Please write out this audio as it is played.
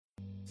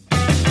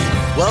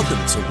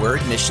Welcome to Word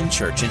Mission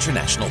Church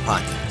International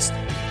Podcast.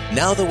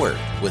 Now the Word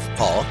with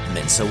Paul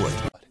Mensa-Wood.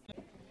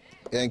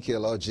 Thank you,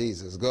 Lord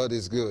Jesus. God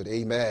is good.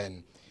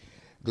 Amen.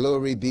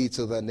 Glory be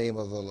to the name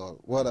of the Lord.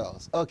 What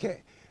else?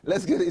 Okay,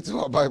 let's get into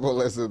our Bible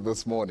lesson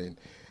this morning.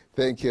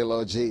 Thank you,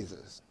 Lord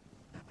Jesus.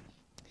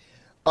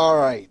 All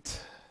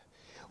right.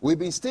 We've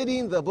been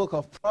studying the book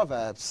of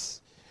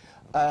Proverbs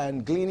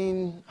and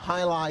gleaning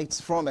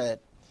highlights from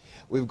it.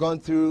 We've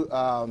gone through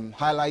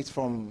highlights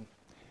from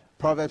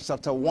Proverbs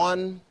chapter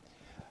 1,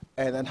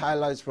 and then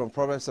highlights from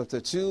Proverbs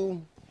chapter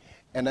 2,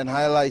 and then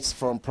highlights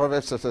from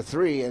Proverbs chapter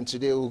 3, and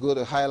today we'll go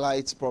to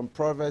highlights from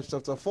Proverbs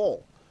chapter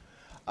 4.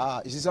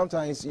 You see,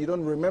 sometimes you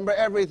don't remember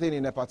everything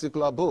in a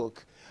particular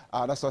book.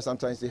 That's why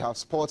sometimes they have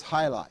sports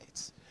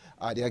highlights.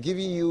 They are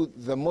giving you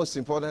the most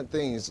important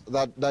things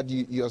that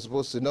you're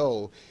supposed to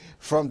know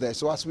from there.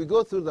 So as we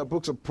go through the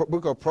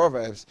book of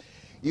Proverbs,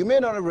 you may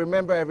not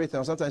remember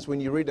everything. Sometimes when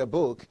you read a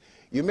book,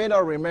 you may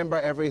not remember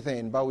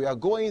everything, but we are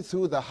going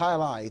through the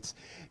highlights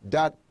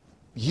that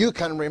you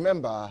can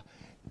remember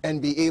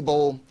and be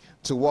able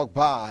to walk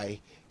by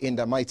in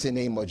the mighty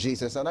name of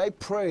Jesus. And I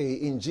pray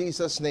in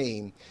Jesus'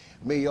 name,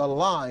 may your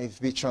life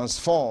be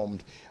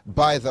transformed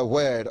by the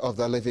word of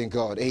the living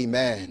God.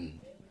 Amen.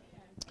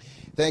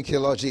 Thank you,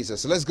 Lord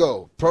Jesus. Let's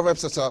go.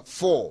 Proverbs chapter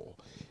 4.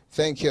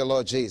 Thank you,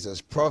 Lord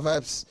Jesus.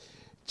 Proverbs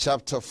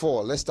chapter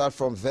 4. Let's start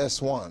from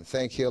verse 1.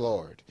 Thank you,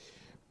 Lord.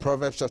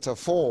 Proverbs chapter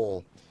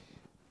 4,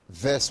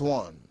 verse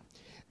 1.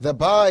 The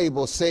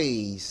Bible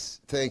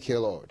says, thank you,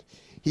 Lord.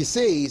 He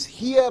says,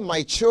 "Hear,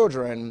 my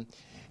children,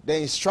 the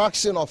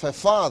instruction of a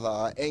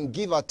father, and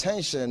give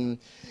attention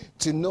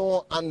to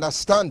know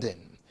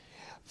understanding.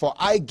 For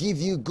I give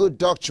you good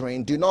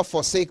doctrine. Do not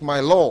forsake my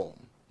law.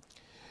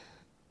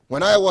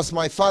 When I was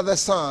my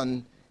father's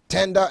son,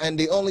 tender and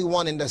the only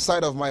one in the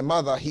sight of my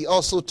mother, he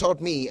also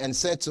taught me and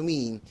said to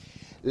me,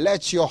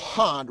 let your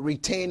heart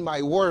retain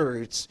my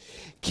words,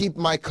 keep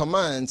my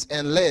commands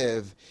and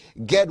live.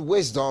 Get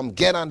wisdom,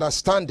 get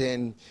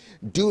understanding.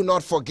 Do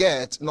not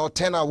forget, nor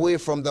turn away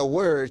from the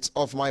words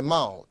of my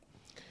mouth.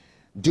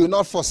 Do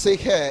not forsake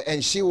her,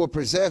 and she will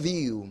preserve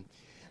you.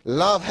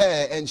 Love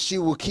her, and she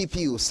will keep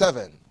you."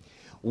 7.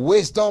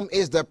 Wisdom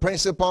is the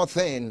principal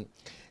thing.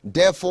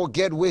 Therefore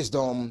get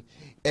wisdom,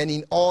 and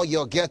in all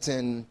your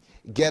getting,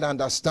 get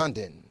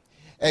understanding.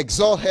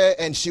 Exalt her,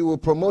 and she will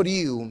promote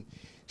you.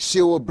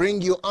 She will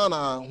bring you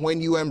honor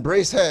when you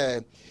embrace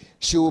her.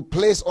 She will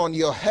place on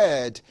your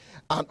head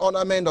an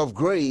ornament of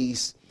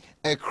grace,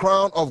 a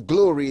crown of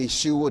glory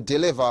she will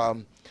deliver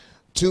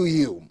to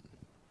you.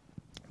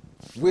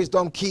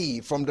 Wisdom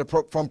key from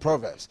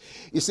Proverbs.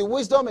 You see,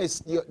 wisdom is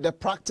the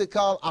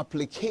practical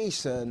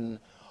application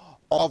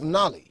of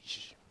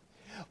knowledge,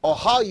 or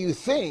how you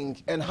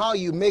think and how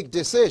you make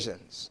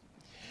decisions.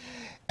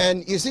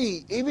 And you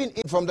see, even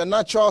from the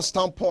natural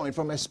standpoint,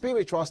 from a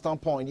spiritual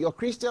standpoint, your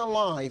Christian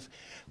life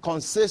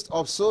consists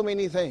of so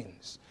many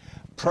things: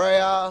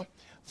 prayer,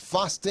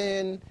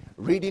 fasting,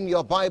 reading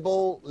your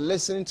Bible,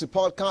 listening to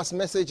podcast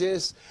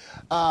messages,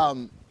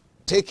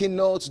 taking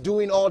notes,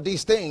 doing all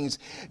these things.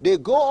 They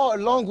go a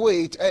long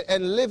way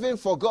and living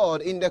for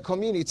God in the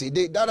community.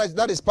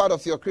 That is part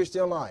of your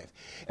Christian life.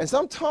 And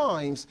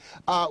sometimes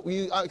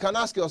you can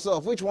ask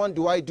yourself, which one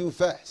do I do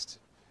first?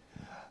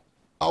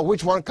 Or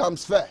which one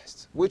comes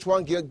first? Which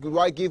one do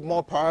I give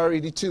more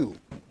priority to?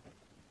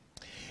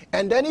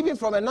 And then even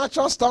from a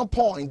natural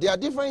standpoint, there are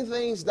different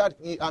things that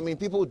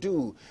people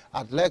do: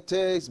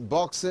 athletics,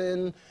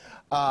 boxing,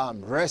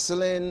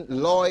 wrestling,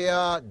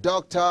 lawyer,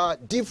 doctor,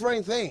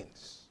 different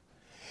things.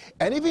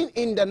 And even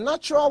in the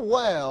natural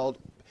world,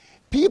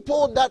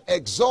 people that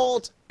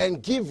exalt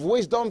and give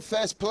wisdom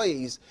first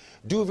place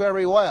do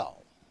very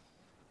well.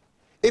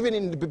 Even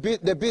in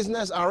the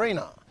business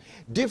arena,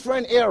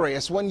 different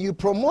areas, when you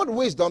promote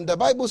wisdom, the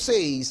Bible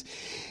says,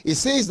 it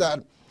says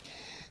that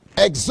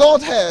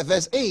exalt her,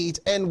 verse 8,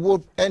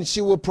 and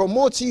she will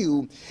promote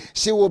you.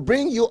 She will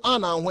bring you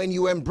honor when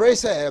you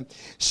embrace her.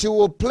 She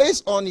will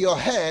place on your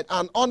head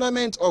an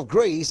ornament of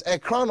grace, a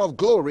crown of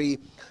glory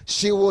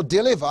she will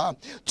deliver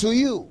to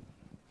you.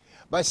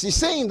 But she's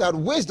saying that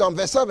wisdom,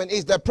 verse 7,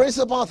 is the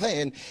principal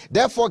thing.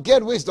 Therefore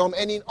get wisdom,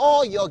 and in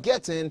all you're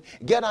getting,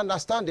 get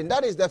understanding.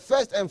 That is the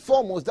first and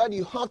foremost that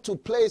you have to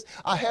place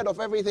ahead of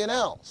everything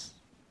else.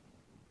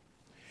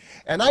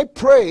 And I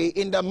pray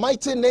in the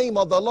mighty name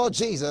of the Lord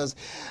Jesus,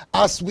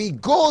 as we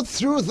go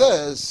through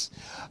this,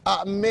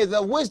 may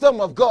the wisdom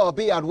of God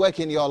be at work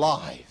in your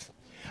life.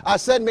 I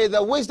said, may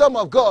the wisdom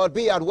of God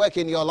be at work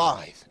in your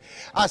life.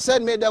 I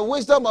said, may the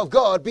wisdom of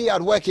God be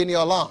at work in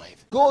your life.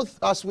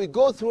 As we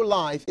go through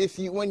life,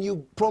 when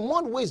you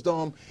promote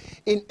wisdom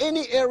in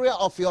any area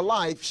of your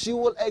life, she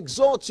will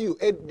exalt you.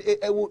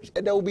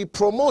 There will be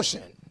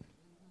promotion.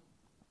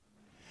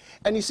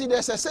 And you see,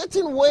 there's a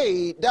certain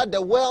way that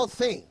the world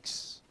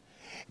thinks,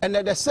 and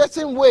there's a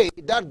certain way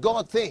that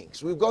God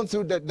thinks. We've gone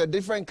through the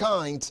different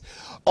kinds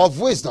of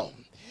wisdom.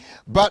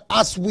 But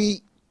as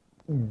we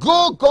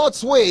go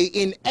God's way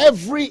in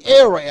every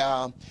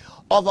area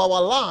of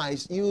our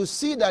lives, you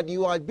see that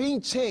you are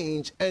being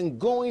changed and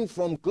going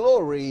from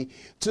glory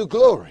to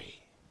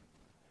glory.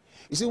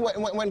 You see,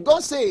 when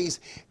God says,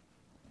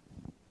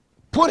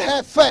 put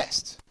her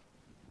first,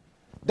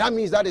 that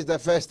means that is the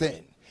first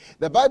thing.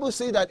 The Bible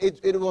says that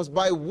it was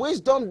by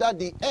wisdom that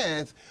the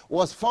earth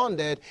was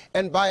founded,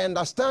 and by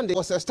understanding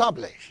was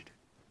established.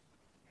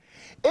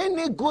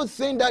 Any good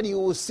thing that you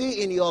will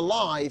see in your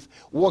life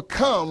will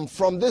come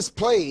from this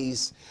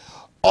place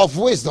of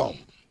wisdom.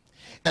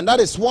 And that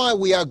is why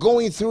we are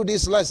going through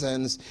these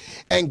lessons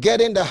and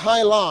getting the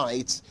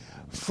highlights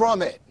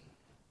from it.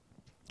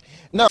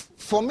 Now,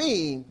 for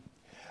me,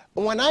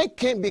 when I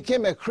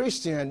became a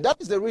Christian, that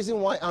is the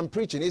reason why I'm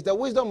preaching. It's the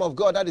wisdom of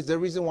God. That is the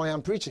reason why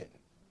I'm preaching.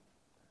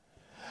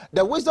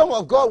 The wisdom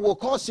of God will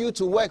cause you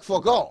to work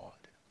for God.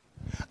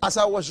 As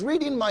I was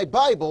reading my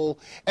Bible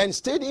and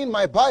studying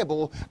my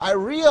Bible, I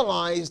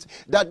realized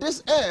that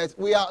this earth,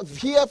 we are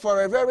here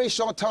for a very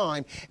short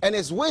time, and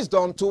it's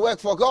wisdom to work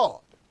for God.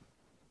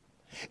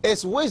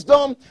 It's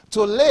wisdom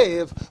to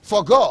live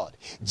for God.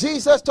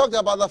 Jesus talked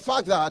about the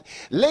fact that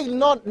lay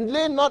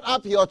not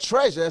up your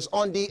treasures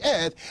on the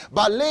earth,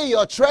 but lay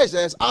your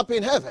treasures up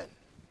in heaven.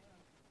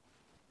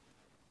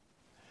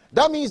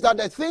 That means that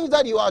the things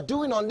that you are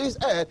doing on this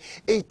earth,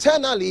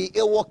 eternally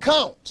it will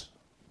count.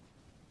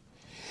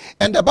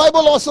 And the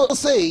Bible also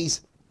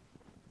says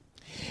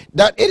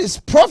that it is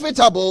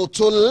profitable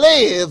to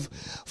live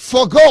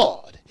for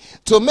God,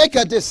 to make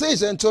a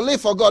decision to live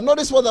for God.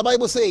 Notice what the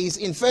Bible says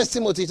in 1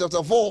 Timothy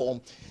chapter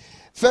 4.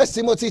 1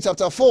 Timothy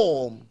chapter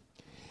 4,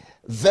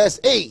 verse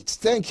 8.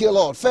 Thank you,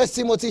 Lord. 1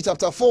 Timothy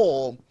chapter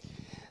 4,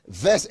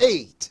 verse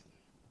 8.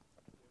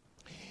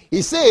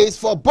 He says,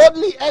 for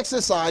bodily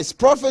exercise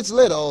profits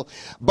little,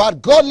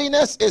 but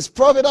godliness is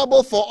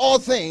profitable for all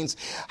things,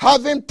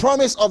 having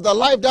promise of the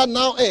life that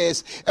now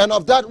is, and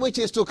of that which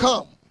is to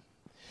come.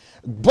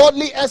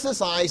 Bodily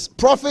exercise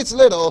profits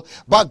little,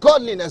 but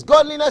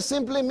godliness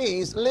simply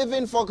means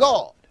living for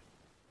God.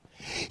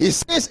 He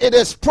says it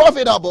is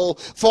profitable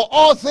for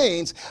all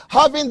things,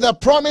 having the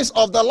promise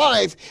of the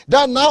life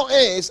that now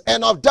is,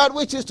 and of that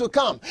which is to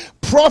come.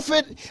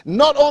 Profit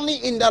not only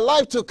in the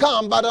life to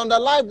come, but on the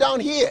life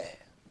down here.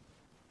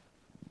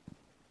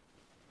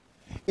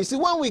 You see,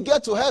 when we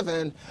get to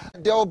heaven,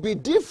 there will be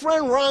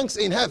different ranks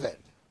in heaven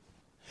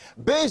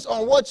based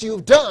on what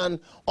you've done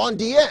on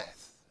the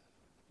earth.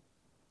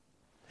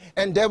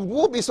 And there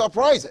will be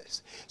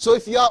surprises. So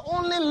if you are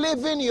only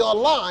living your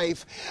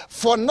life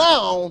for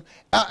now,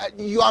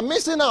 you are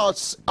missing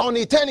out on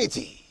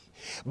eternity.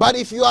 But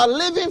if you are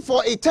living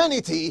for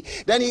eternity,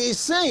 then he is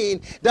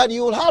saying that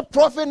you will have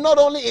profit not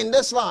only in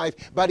this life,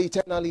 but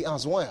eternally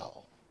as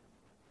well.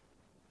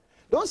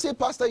 Don't say,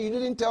 Pastor, you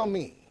didn't tell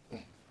me.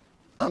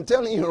 I'm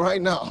telling you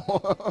right now.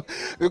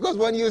 Because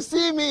when you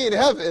see me in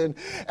heaven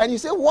and you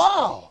say,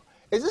 wow,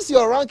 is this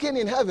your ranking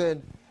in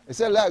heaven? They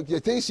say, like, the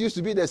things used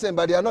to be the same,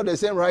 but they are not the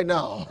same right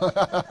now.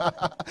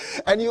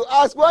 And you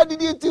ask, why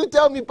did you two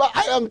tell me? But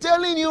I am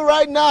telling you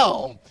right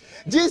now.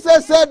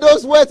 Jesus said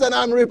those words and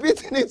I'm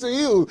repeating it to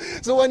you.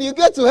 So when you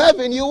get to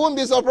heaven, you won't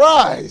be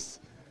surprised.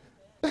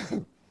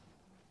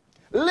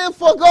 Live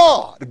for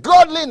God.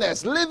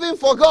 Godliness, living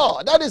for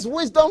God. That is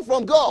wisdom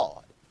from God.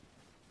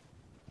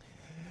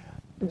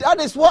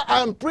 That is what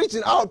I'm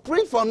preaching. I'll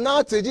preach from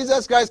now till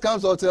Jesus Christ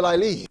comes or till I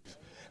leave.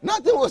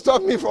 Nothing will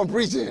stop me from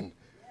preaching.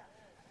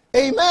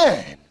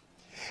 Amen.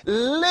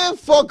 Live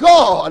for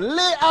God.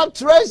 Lay up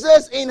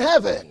treasures in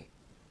heaven.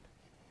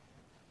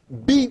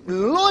 Be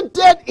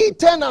loaded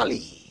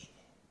eternally.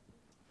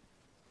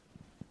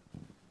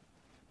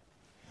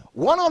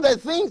 One of the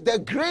things, the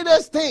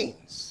greatest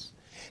things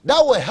that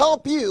will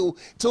help you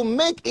to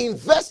make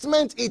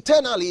investment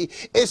eternally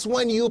is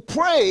when you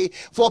pray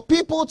for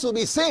people to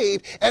be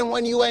saved and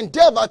when you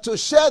endeavor to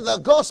share the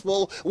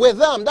gospel with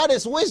them. That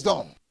is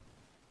wisdom.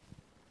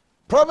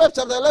 Proverbs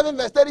chapter 11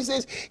 verse 30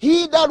 says,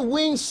 he that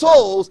wins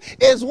souls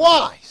is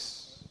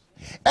wise.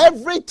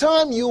 Every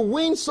time you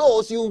win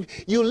souls, you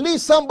lead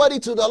somebody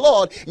to the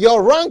Lord,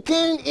 your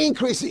ranking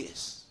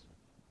increases.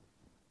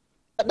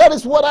 That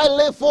is what I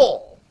live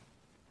for.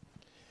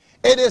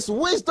 It is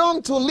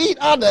wisdom to lead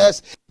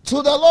others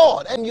to the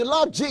Lord. And you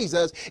love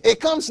Jesus. It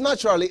comes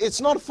naturally.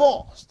 It's not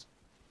forced.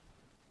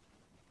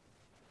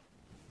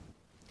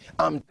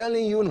 I'm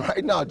telling you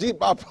right now,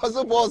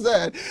 Apostle Paul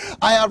said,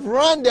 I have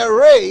run the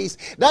race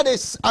that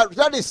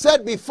is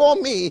set before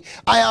me.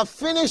 I have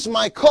finished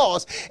my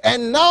course,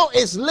 and now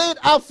is laid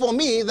up for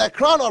me the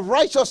crown of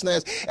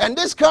righteousness. And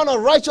this crown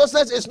of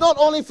righteousness is not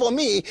only for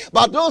me,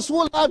 but those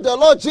who love the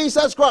Lord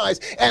Jesus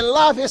Christ and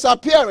love his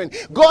appearing.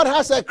 God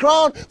has a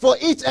crown for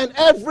each and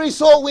every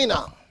soul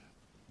winner.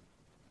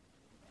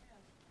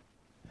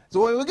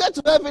 So when we get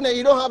to heaven and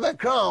you don't have a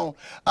crown,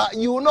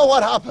 you will know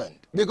what happened.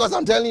 Because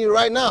I'm telling you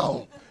right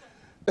now,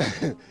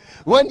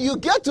 when you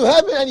get to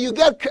heaven and you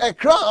get a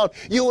crown,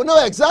 you will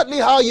know exactly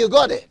how you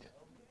got it.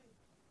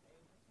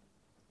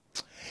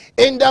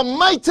 In the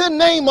mighty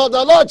name of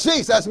the Lord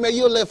Jesus, may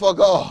you live for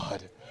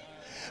God.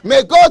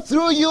 May God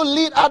through you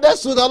lead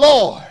others to the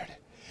Lord.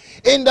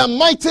 In the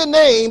mighty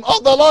name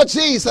of the Lord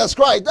Jesus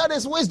Christ. That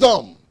is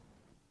wisdom.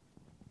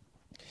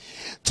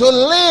 To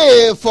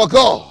live for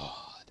God.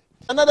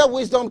 Another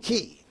wisdom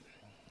key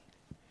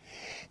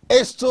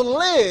is to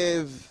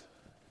live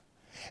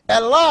a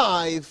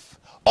life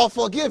of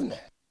forgiveness.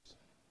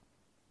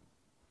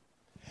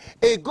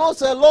 It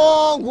goes a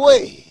long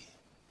way.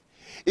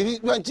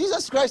 When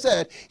Jesus Christ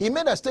said, he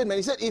made a statement,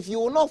 he said, if you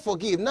will not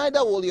forgive,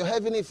 neither will your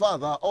heavenly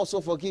Father also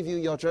forgive you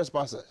your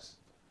trespasses.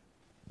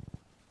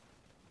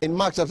 In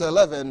Mark chapter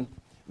 11,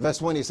 verse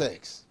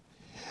 26.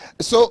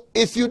 So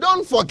if you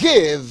don't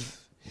forgive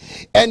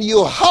and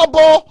you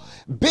harbor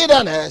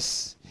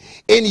bitterness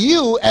in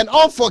you and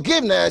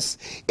unforgiveness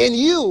in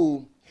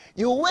you,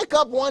 you wake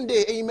up one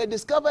day and you may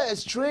discover a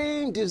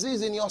strange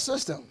disease in your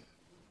system.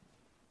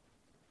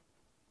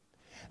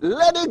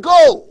 Let it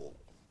go.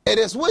 It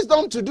is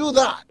wisdom to do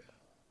that.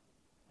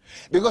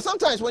 Because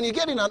sometimes when you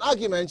get in an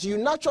argument, you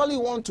naturally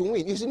want to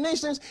win. You see,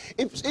 nations,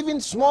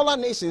 even smaller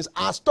nations,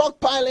 are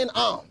stockpiling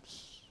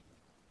arms.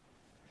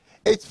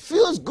 It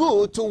feels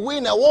good to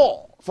win a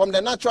war from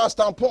the natural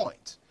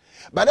standpoint.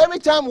 But every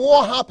time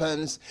war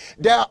happens,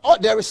 there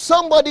is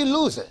somebody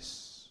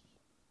loses.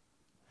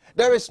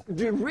 There is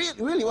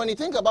really, when you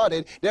think about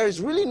it, there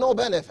is really no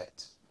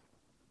benefit.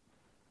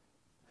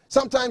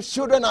 Sometimes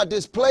children are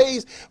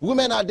displaced,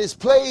 women are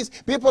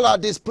displaced, people are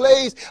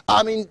displaced.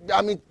 I mean,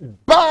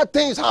 bad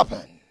things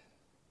happen.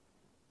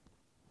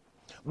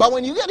 But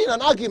when you get in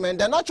an argument,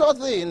 the natural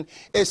thing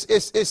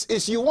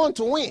is you want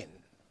to win.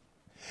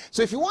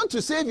 So if you want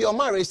to save your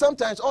marriage,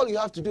 sometimes all you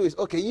have to do is,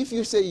 okay, if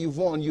you say you've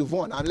won,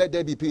 and let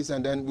there be peace,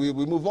 and then we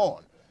move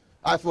on.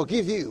 I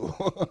forgive you.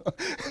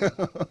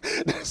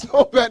 There's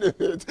no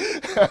benefit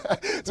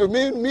to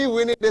me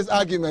winning this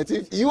argument.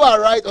 If you are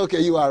right,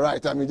 okay, you are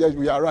right. I mean,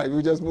 we are right.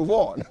 We just move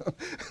on.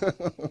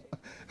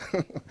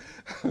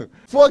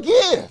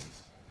 Forgive.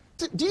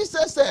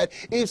 Jesus said,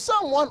 if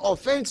someone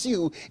offends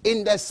you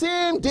in the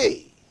same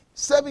day,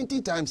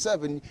 70 times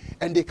 7,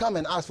 and they come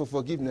and ask for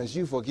forgiveness,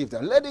 you forgive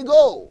them. Let it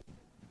go.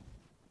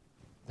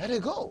 Let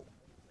it go.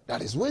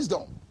 That is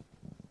wisdom.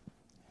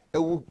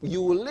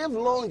 You will live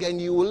long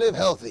and you will live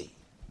healthy.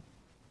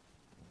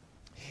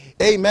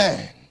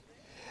 Amen.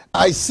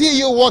 I see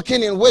you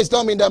walking in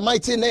wisdom in the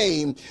mighty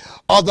name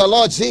of the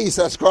Lord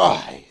Jesus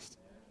Christ.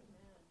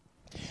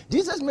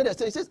 Jesus made a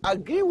statement. He says,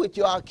 agree with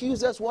your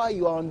accusers while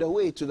you are on the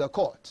way to the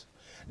court.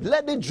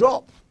 Let it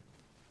drop.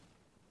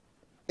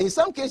 In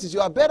some cases, you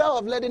are better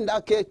off letting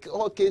that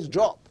case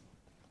drop.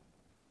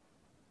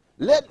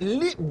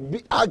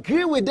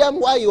 Agree with them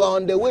while you are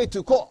on the way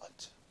to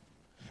court.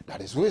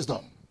 That is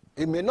wisdom.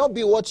 It may not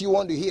be what you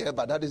want to hear,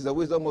 but that is the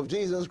wisdom of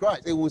Jesus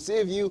Christ. It will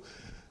save you,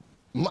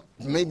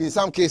 maybe in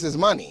some cases,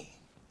 money.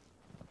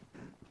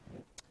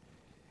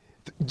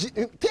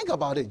 Think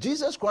about it.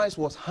 Jesus Christ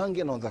was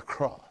hanging on the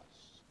cross.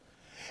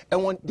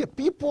 And when the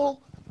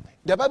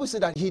Bible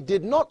said that he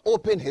did not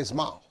open his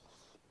mouth.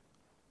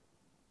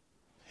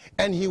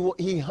 And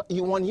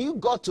when he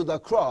got to the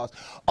cross,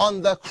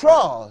 on the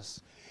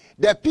cross,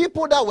 the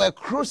people that were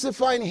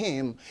crucifying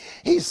him,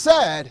 he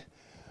said,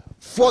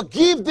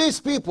 forgive these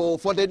people,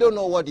 for they don't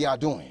know what they are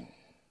doing.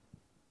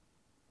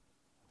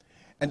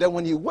 And then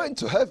when he went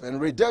to heaven,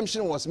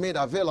 redemption was made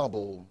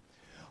available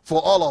for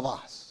all of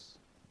us.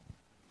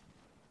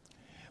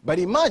 But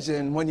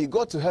imagine when he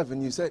got to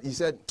heaven, he said,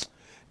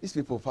 these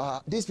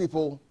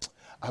people,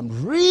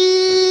 I'm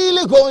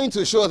really going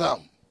to show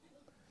them.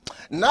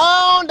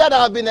 Now that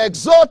I've been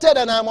exalted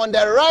and I'm on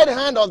the right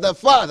hand of the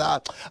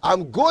Father,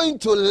 I'm going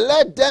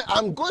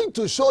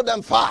to show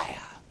them fire.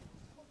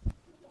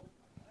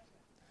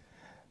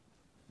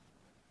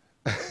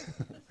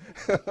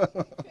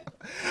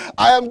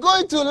 I am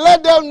going to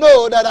let them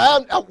know that I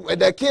am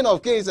the King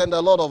of Kings and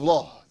the Lord of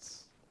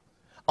Lords.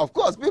 Of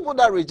course, people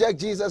that reject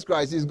Jesus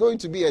Christ is going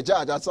to be a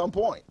judge at some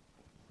point.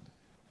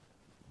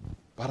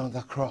 But on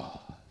the cross,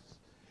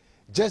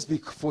 just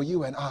for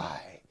you and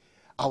I,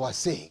 our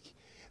sake,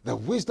 the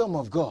wisdom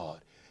of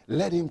God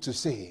led him to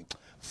say,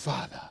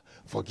 Father,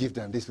 forgive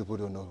them. These people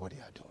don't know what they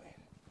are doing.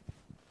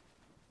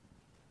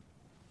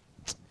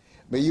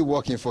 May you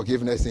walk in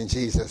forgiveness in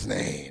Jesus'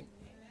 name.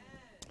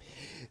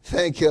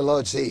 Thank you,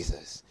 Lord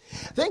Jesus.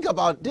 Think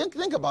about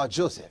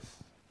Joseph.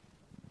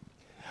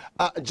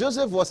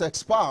 Joseph was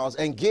espoused,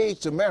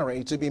 engaged to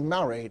Mary, to be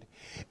married.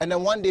 And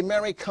then one day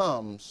Mary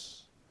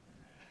comes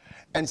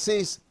and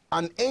says,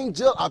 an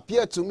angel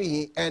appeared to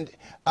me and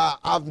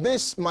I've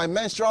missed my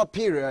menstrual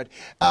period,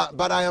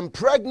 but I am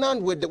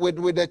pregnant with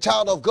the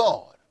child of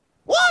God.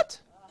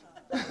 What?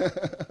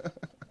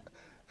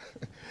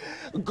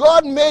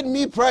 God made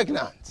me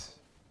pregnant.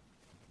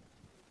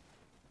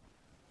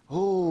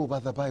 Oh,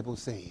 but the Bible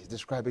says,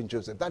 describing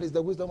Joseph, that is the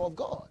wisdom of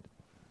God.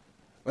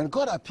 When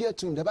God appeared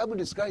to him, the Bible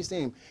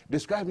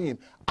describing him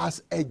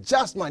as a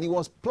just man. He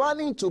was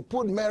planning to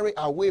put Mary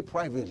away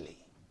privately.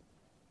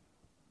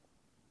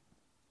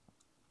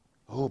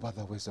 Oh, but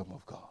the wisdom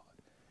of God.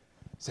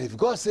 So if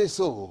God says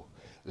so,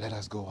 let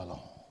us go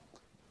along.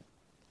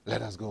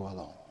 Let us go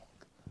along.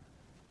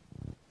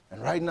 And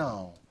right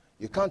now,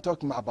 you can't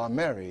talk about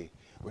Mary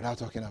without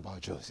talking about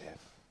Joseph.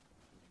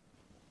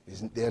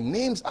 Their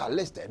names are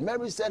listed.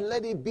 Mary said,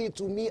 let it be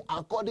to me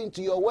according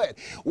to your word.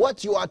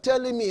 What you are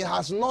telling me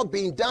has not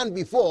been done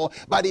before,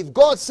 but if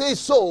God says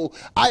so,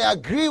 I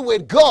agree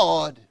with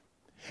God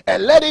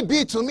And let it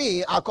be to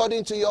me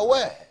according to your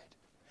word.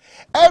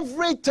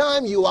 Every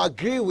time you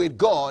agree with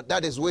God,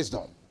 that is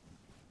wisdom.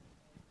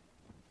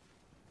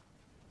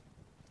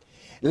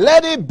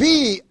 Let it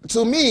be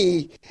to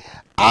me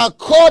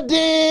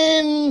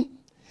according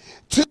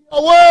to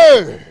your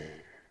word.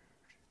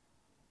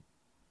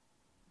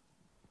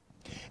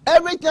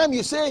 Every time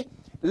you say,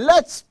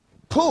 let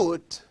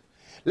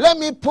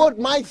me put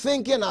my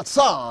thinking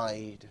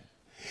aside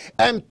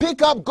and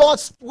pick up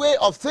God's way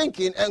of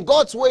thinking and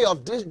God's way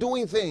of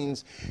doing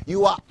things,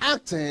 you are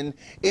acting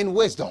in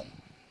wisdom.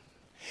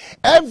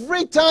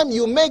 Every time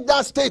you make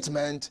that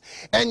statement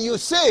and you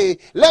say,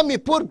 let me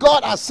put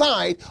God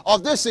aside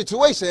of this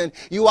situation,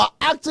 you are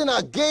acting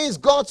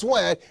against God's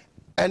word,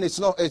 and it's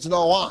not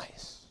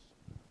wise.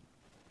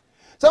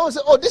 Someone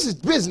say, oh, this is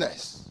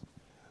business.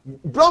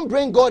 Don't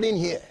bring God in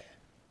here.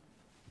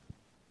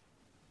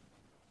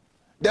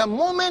 The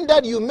moment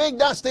that you make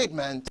that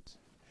statement,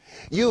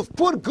 you've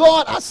put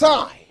God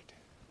aside.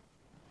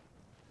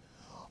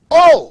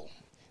 Oh,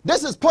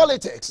 this is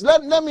politics.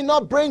 Let me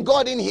not bring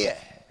God in here.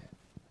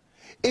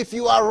 If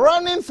you are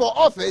running for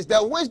office,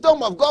 the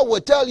wisdom of God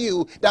will tell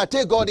you that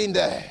take God in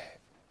there.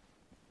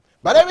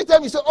 But every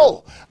time you say,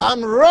 oh,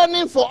 I'm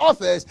running for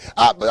office,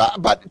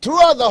 but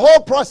throughout the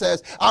whole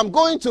process, I'm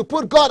going to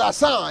put God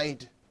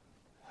aside,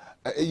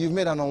 you've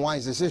made an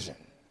unwise decision.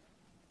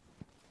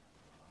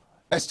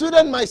 A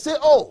student might say,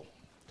 oh,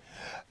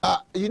 I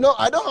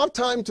don't have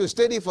time to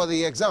study for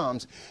the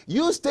exams.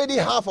 You study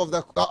half of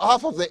the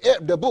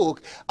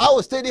book. I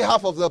will study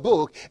half of the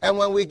book. And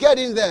when we get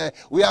in there,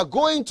 we are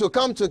going to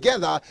come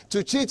together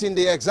to cheat in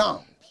the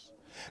exams.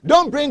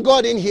 Don't bring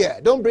God in here.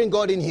 Don't bring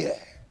God in here.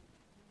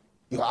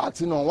 You are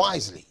acting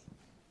unwisely.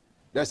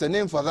 There's a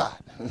name for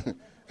that.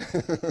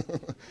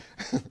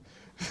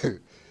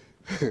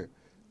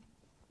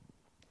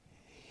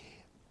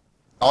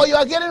 Or you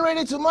are getting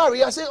ready to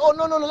marry. I say, oh,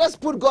 no, let's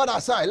put God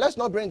aside. Let's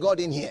not bring God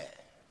in here.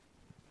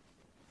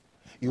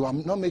 You are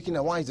not making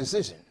a wise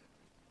decision.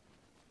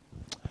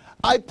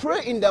 I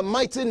pray in the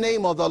mighty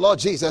name of the Lord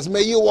Jesus,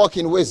 may you walk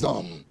in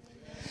wisdom.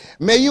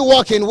 May you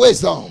walk in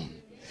wisdom.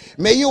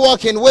 May you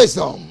walk in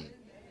wisdom.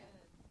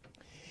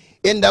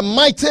 In the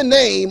mighty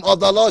name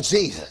of the Lord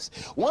Jesus.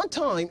 One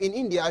time in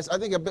India, I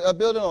think a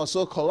building or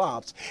so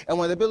collapsed. And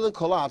when the building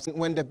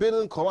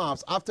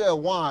collapsed, after a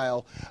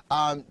while,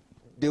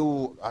 they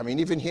will,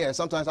 even here,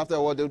 sometimes after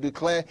a while, they'll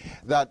declare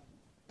that,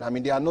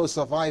 there are no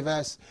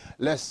survivors.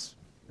 Let's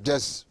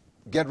just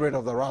get rid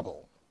of the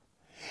rubble.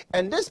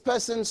 And this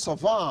person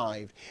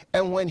survived.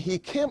 And when he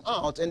came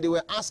out and they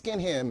were asking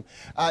him,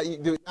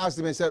 they asked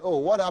him and said, oh,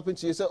 what happened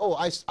to you? He said, oh,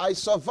 I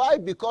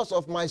survived because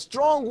of my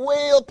strong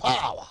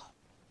willpower.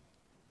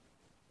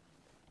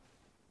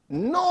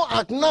 No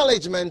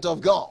acknowledgement of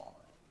God.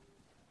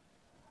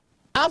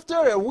 After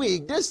a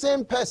week, this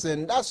same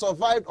person that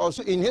survived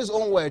also in his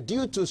own way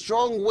due to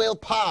strong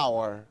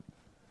willpower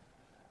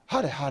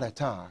had a heart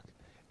attack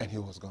and he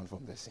was gone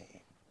from the scene.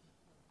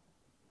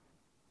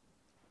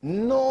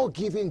 No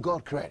giving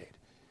God credit.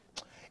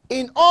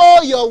 In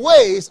all your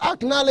ways,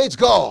 acknowledge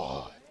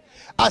God.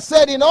 I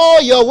said in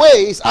all your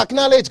ways,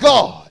 acknowledge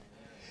God.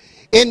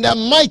 In the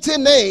mighty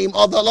name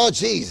of the Lord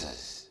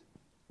Jesus.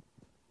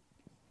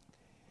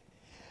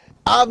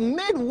 I've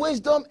made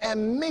wisdom a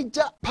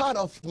major part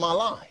of my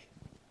life.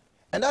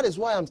 And that is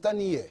why I'm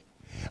standing here.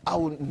 I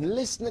will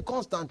listen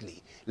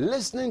constantly,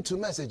 listening to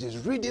messages,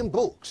 reading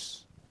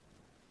books,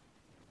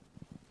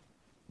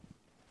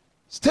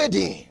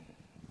 studying.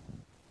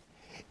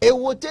 It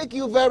will take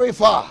you very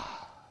far.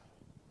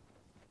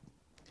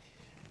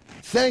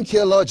 Thank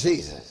you, Lord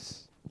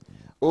Jesus.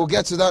 We'll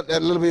get to that a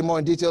little bit more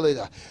in detail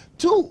later.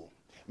 2,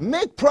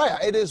 make prayer.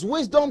 It is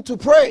wisdom to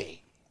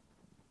pray.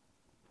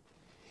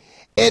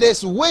 It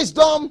is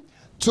wisdom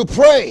to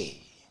pray.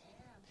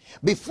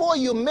 Before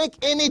you make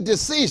any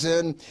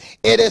decision,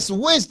 it is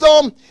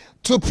wisdom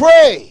to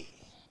pray.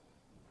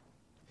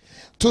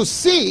 To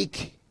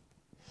seek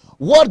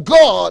what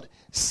God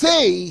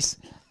says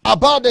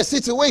about the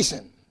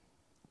situation.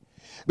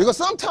 Because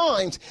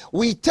sometimes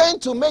we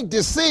tend to make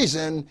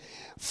decisions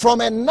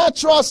from a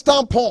natural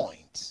standpoint.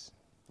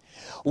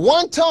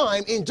 One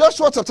time in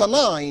Joshua chapter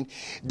 9,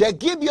 the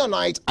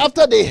Gibeonites,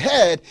 after they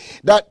heard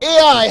that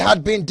Ai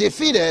had been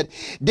defeated,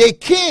 they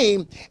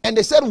came and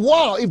they said,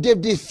 wow, if they've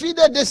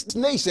defeated this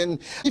nation,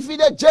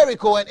 defeated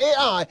Jericho and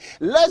Ai,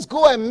 let's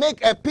go and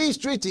make a peace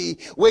treaty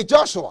with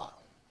Joshua.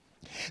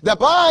 The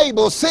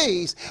Bible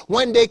says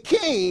when they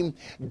came,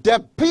 the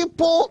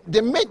people,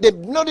 they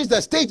notice the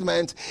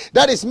statement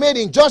that is made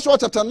in Joshua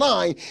chapter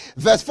 9,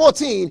 verse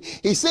 14.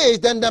 He says,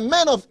 then the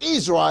men of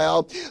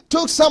Israel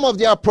took some of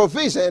their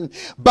provision,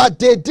 but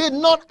they did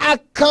not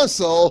act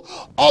counsel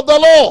of the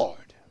Lord.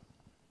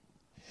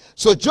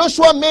 So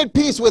Joshua made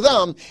peace with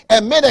them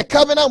and made a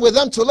covenant with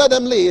them to let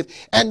them live,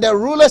 and the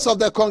rulers of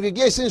the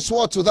congregation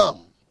swore to them.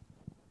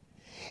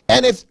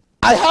 And if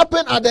it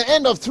happened at the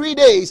end of 3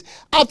 days,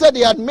 after they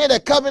had made a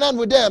covenant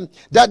with them,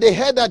 that they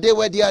heard that they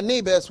were their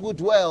neighbors who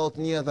dwelt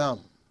near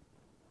them.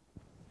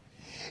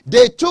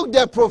 They took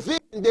their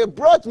provision, they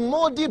brought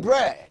moldy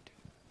bread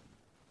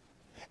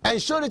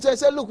and showed it and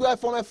said, look, we are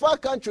from a far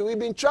country. We've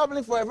been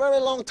traveling for a very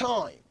long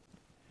time.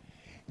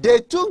 They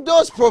took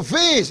those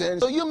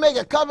provisions. So you make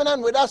a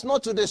covenant with us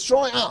not to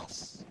destroy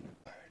us.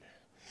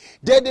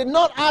 They did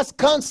not ask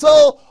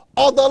counsel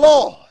of the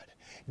Lord.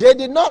 They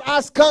did not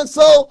ask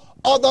counsel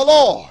of the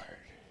Lord.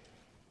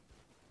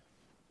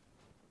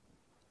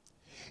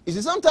 You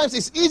see, sometimes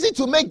it's easy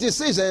to make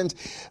decisions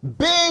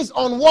based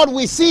on what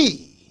we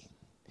see.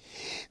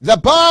 The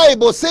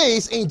Bible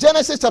says in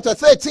Genesis chapter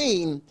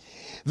 13,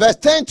 verse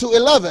 10 to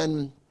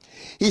 11,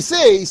 he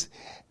says,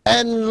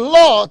 and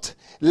Lot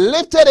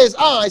lifted his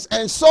eyes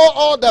and saw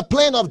all the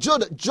plain of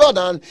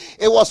Jordan.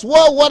 It was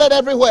well watered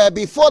everywhere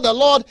before the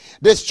Lord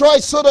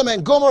destroyed Sodom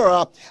and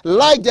Gomorrah,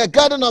 like the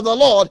garden of the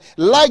Lord,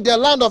 like the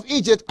land of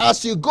Egypt,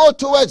 as you go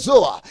towards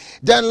Zoar.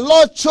 Then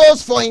Lot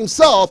chose for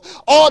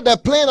himself all the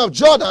plain of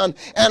Jordan,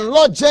 and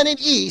Lot journeyed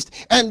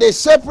east, and they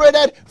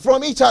separated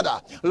from each other.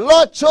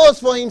 Lot chose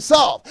for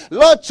himself.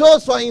 Lot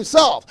chose for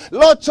himself.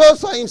 Lot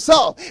chose for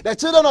himself. The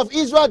children of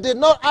Israel did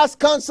not ask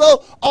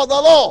counsel of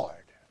the Lord.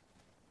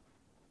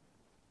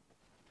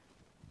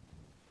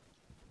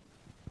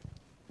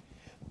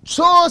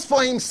 Chose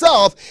for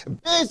himself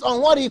based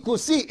on what he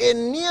could see. It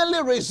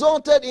nearly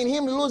resulted in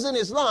him losing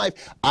his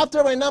life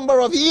after a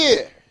number of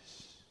years.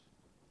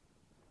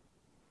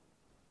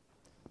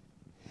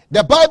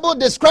 The Bible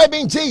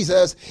describing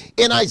Jesus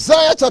in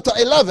Isaiah chapter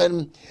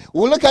 11,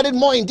 we'll look at it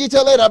more in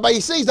detail later, but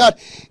he says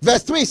that,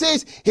 verse 3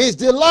 says, his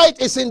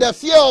delight is in the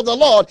fear of the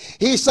Lord.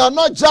 He shall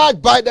not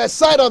judge by the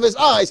sight of his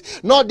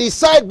eyes, nor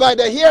decide by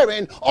the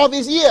hearing of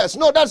his ears.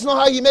 No, that's not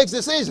how he makes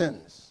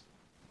decisions.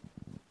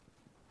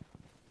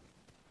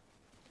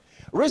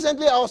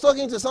 Recently, I was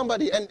talking to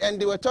somebody, and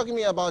they were talking to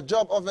me about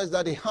job offers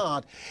that they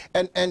had,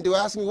 and they were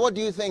asking me, what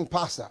do you think,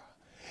 Pastor?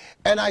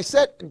 And I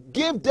said,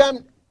 give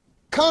them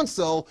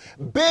counsel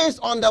based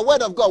on the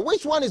word of God.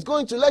 Which one is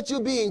going to let you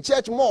be in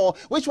church more?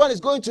 Which one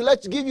is going to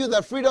give you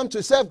the freedom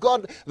to serve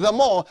God the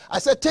more? I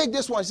said, take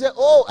this one. He said,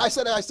 oh, I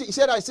said, I see. He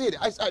said, I see it.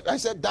 I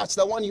said, that's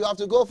the one you have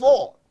to go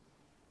for.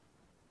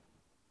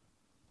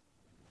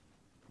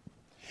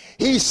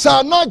 He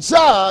shall not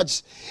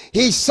judge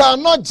by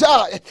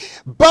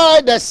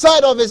the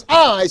sight of his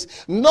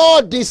eyes,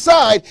 nor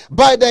decide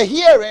by the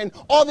hearing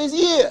of his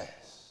ears.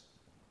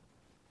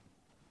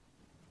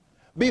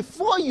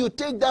 Before you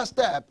take that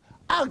step,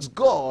 ask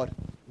God,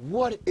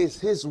 what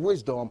is his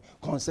wisdom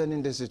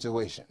concerning the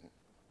situation?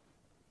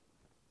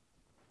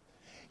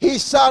 He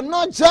shall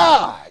not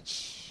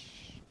judge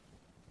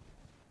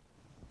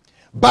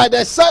by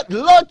the sight.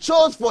 Lord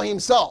chose for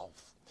himself.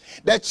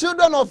 The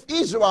children of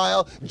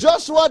Israel,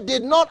 Joshua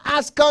did not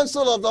ask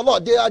counsel of the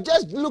Lord. They are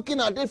just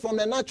looking at it from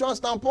the natural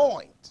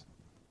standpoint.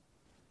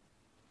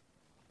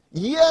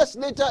 Years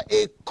later,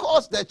 it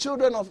cost the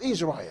children of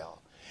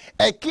Israel.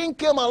 A king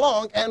came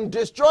along and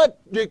destroyed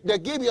the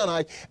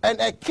Gibeonites, and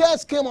a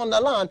curse came on the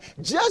land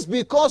just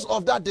because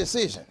of that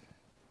decision.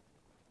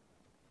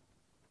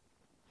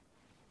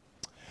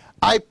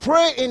 I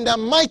pray in the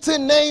mighty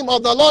name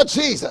of the Lord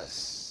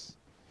Jesus.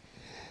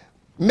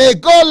 May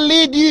God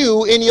lead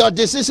you in your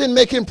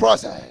decision-making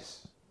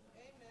process.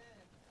 Amen.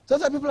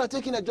 Sometimes people are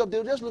taking a job,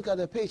 they'll just look at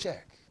the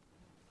paycheck.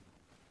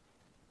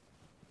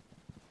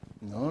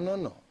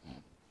 No.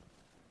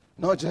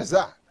 Not just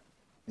that.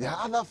 There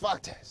are other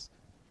factors.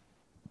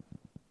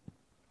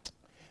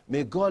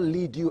 May God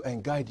lead you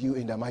and guide you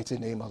in the mighty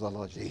name of the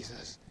Lord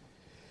Jesus.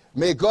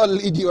 May God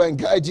lead you and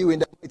guide you in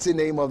the mighty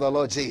name of the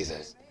Lord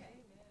Jesus.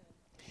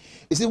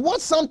 You see,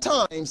 what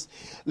sometimes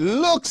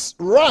looks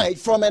right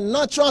from a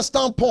natural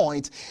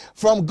standpoint,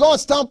 from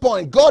God's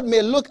standpoint, God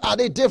may look at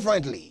it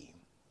differently.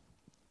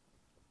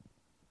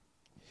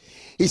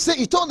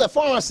 He told the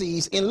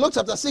Pharisees in Luke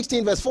chapter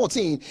 16 verse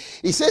 14,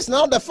 he says,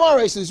 now the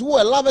Pharisees who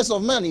were lovers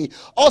of money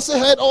also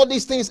heard all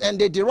these things, and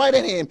they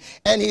derided him.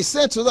 And he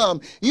said to them,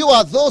 you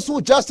are those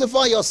who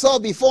justify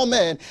yourself before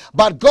men,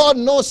 but God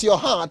knows your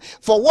heart.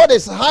 For what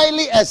is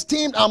highly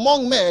esteemed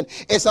among men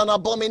is an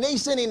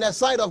abomination in the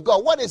sight of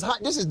God. What is high?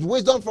 This is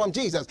wisdom from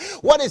Jesus.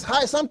 What is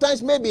high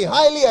sometimes may be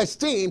highly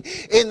esteemed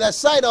in the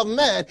sight of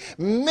man,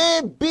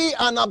 may be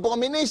an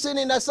abomination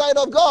in the sight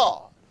of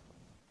God.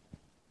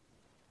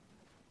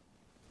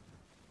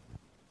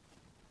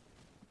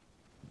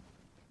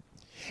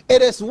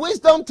 It is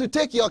wisdom to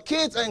take your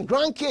kids and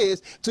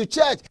grandkids to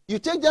church. You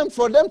take them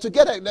for them to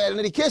get an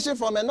education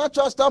from a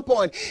natural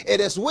standpoint.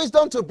 It is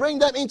wisdom to bring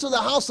them into the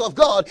house of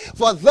God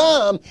for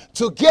them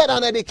to get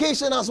an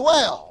education as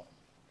well,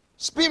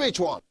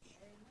 spiritual.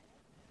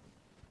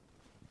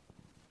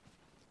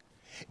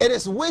 It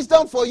is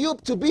wisdom for you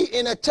to be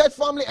in a church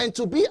family and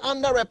to be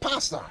under a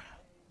pastor.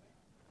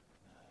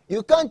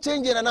 You can't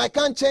change it, and I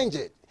can't change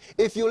it.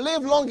 If you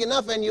live long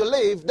enough and you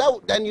live,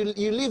 then you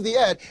leave the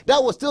earth,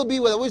 that will still be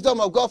with the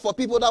wisdom of God for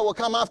people that will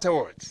come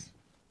afterwards.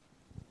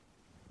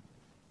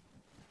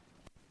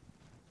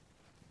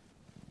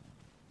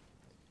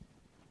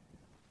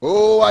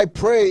 Oh, I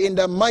pray in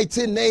the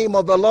mighty name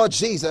of the Lord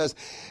Jesus,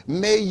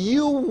 may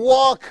you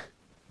walk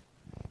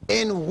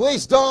in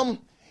wisdom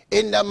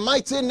in the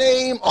mighty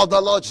name of the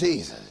Lord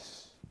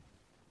Jesus.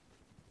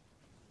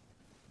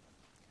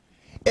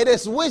 It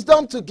is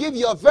wisdom to give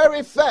your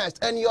very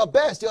first and your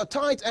best, your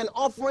tithes and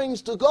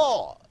offerings to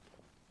God.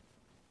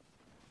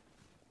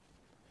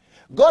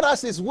 God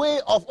has his way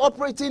of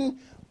operating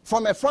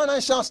from a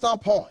financial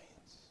standpoint.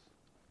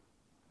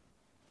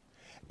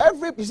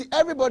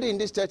 Everybody in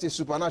this church is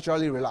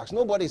supernaturally relaxed.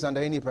 Nobody is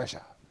under any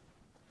pressure.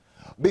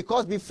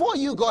 Because before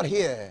you got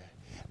here,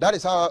 that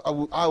is how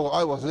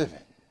I was living.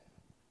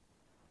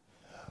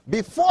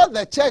 Before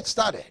the church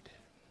started,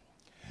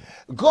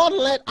 God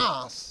led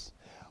us.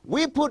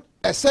 We put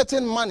a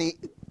certain money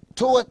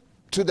to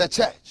the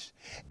church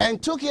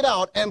and took it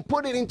out and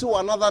put it into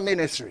another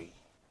ministry.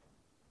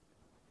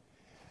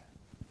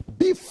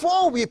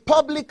 Before we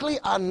publicly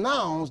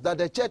announced that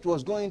the church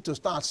was going to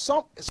start,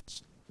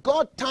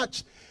 God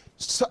touched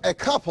a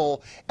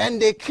couple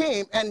and they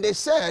came and they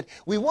said,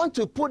 we want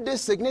to put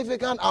this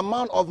significant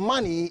amount of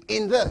money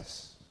in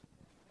this.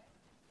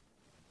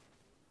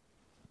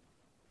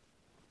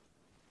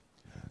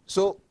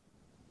 So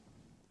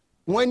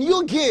when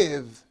you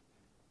give,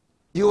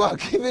 you are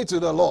giving to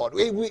the Lord.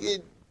 We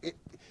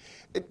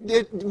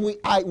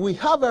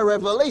have a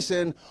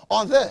revelation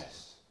on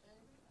this.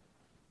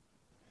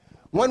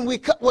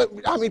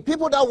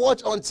 People that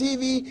watch on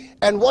TV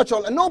and watch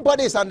on,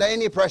 nobody is under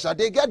any pressure.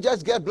 They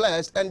just get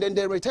blessed and then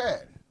they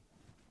return.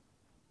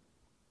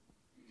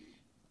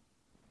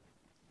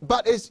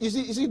 But you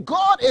see,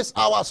 God is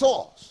our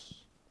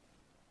source,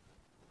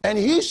 and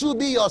He should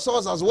be your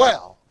source as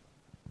well.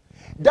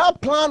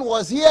 That plan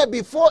was here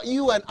before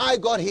you and I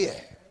got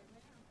here.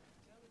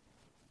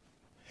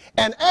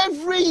 And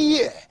every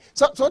year,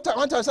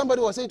 one time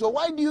somebody was saying to her,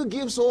 why do you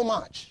give so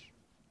much?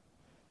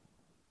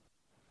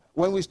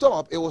 When we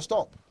stop, it will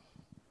stop.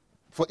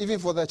 Even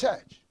for the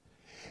church.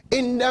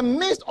 In the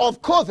midst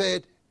of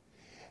COVID,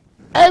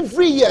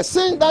 every year,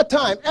 since that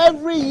time,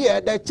 every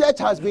year, the church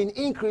has been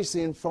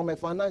increasing from a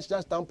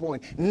financial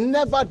standpoint,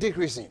 never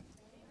decreasing.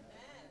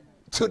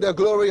 To the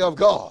glory of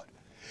God.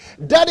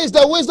 That is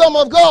the wisdom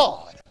of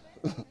God.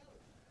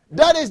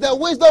 That is the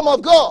wisdom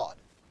of God.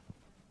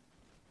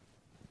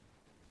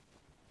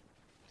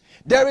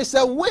 There is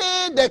a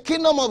way the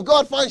kingdom of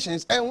God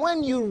functions, and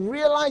when you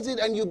realize it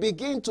and you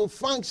begin to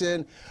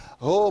function,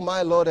 oh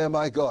my Lord and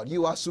my God,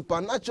 you are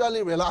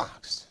supernaturally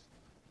relaxed.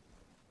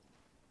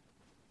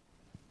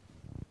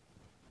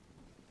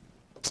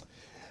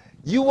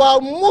 You are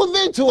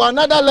moving to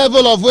another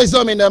level of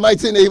wisdom in the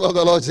mighty name of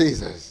the Lord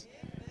Jesus.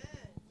 Amen.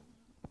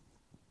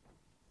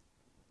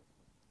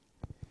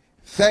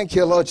 Thank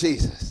you, Lord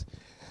Jesus.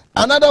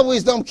 Another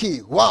wisdom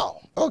key. Wow.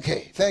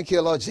 Okay. Thank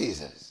you, Lord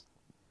Jesus.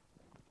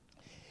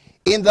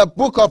 In the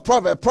book of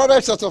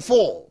Proverbs chapter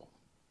 4.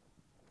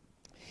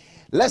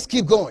 Let's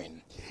keep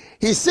going.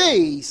 He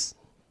says,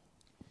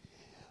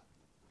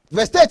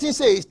 verse 13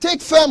 says,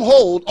 take firm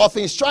hold of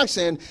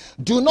instruction,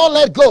 do not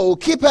let go,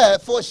 keep her,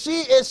 for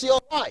she is your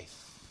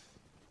life.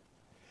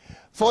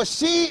 For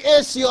she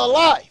is your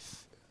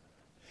life.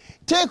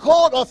 Take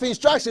hold of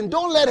instruction,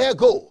 don't let her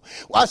go.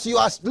 As you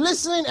are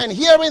listening and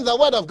hearing the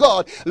word of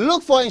God,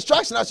 look for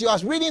instruction. As you are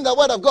reading the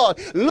word of God,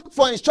 look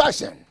for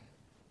instruction.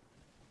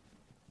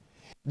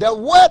 The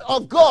word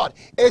of God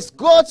is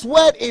God's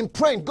word in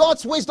print,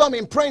 God's wisdom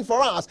in print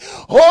for us.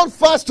 Hold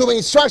fast to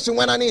instruction.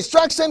 When an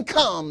instruction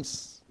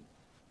comes,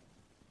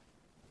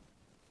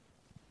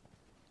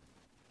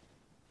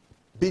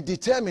 be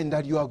determined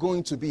that you are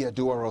going to be a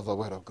doer of the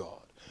word of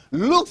God.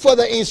 Look for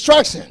the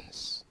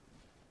instructions.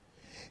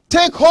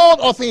 Take hold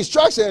of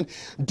instruction.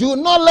 Do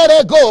not let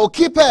her go.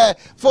 Keep her,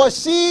 for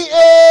she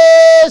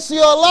is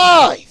your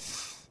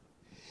life.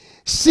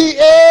 She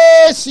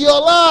is your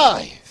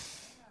life.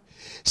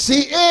 She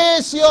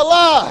is your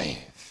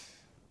life.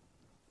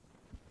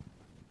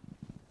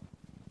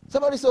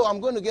 Somebody said, I'm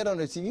going to get on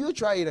the TV. You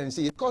try it and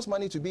see. It costs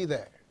money to be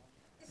there.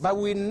 But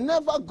we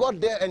never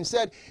got there and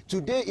said,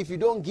 today, if you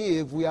don't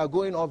give, we are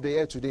going off the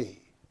air today.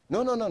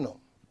 No. No.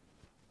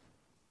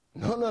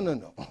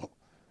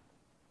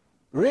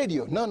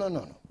 Radio,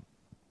 no.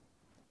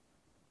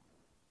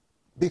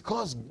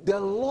 Because the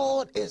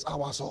Lord is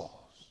our source.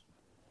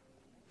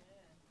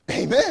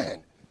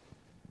 Amen.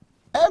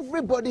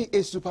 Everybody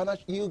is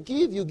supernatural. You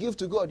give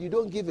to God. You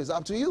don't give, it's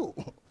up to you.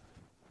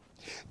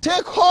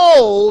 Take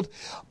hold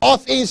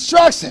of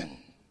instruction.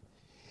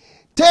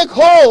 Take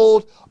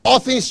hold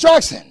of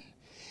instruction.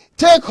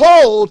 Take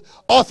hold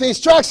of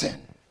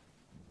instruction.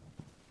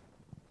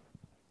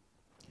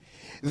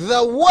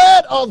 The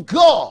word of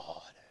God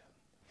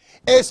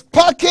is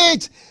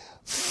packaged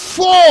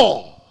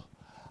for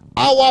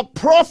our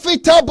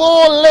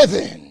profitable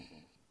living.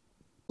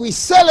 We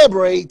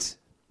celebrate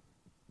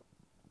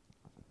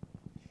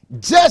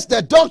just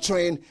the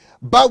doctrine,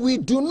 but we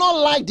do not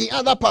like the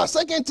other part.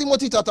 2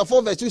 Timothy chapter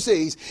 4 verse 2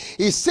 says,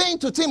 he's saying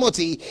to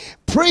Timothy,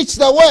 preach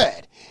the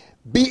word,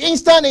 be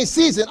instant in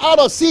season, out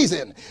of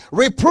season,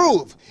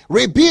 reprove,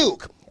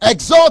 rebuke,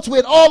 exhort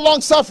with all long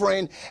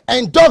suffering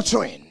and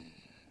doctrine.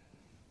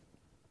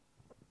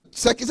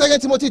 2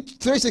 Timothy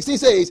 3:16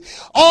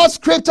 says, all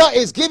scripture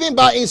is given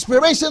by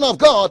inspiration of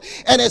God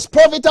and is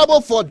profitable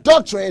for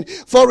doctrine,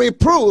 for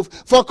reproof,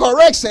 for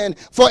correction,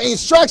 for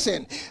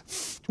instruction,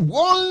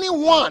 Only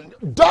one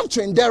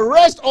doctrine. The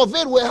rest of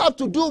it will have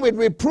to do with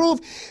reproof,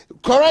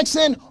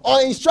 correction,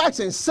 or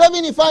instruction.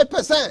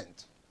 75%.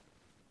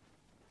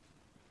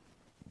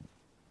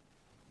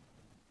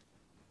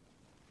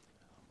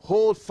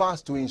 Hold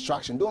fast to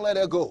instruction. Don't let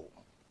it go.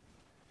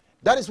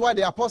 That is why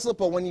the Apostle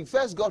Paul, when he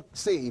first got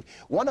saved,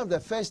 one of the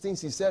first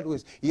things he said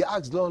was, he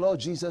asked Lord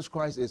Jesus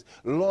Christ is,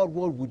 Lord,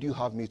 what would you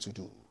have me to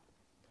do?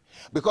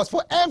 Because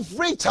for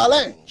every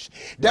challenge,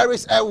 there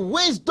is a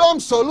wisdom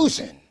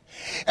solution.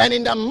 And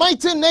in the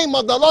mighty name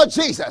of the Lord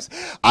Jesus,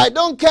 I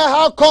don't care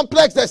how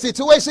complex the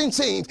situation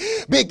seems,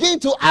 begin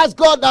to ask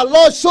God that,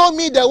 Lord, show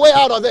me the way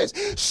out of this.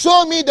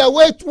 Show me the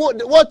way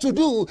what to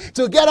do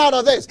to get out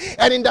of this.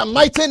 And in the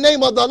mighty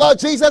name of the Lord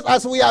Jesus,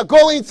 as we are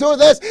going through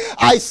this,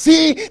 I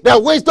see the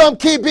wisdom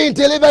keep being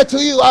delivered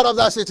to you out of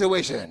that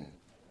situation.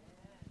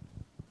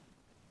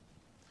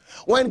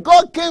 When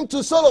God came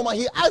to Solomon,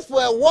 he asked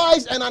for a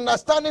wise and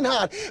understanding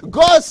heart.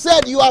 God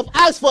said, you have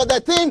asked for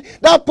the thing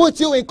that puts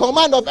you in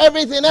command of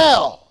everything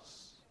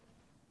else.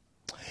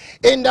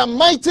 In the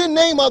mighty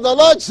name of the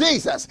Lord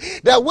Jesus,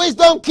 the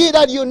wisdom key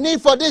that you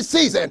need for this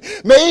season,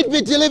 may it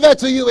be delivered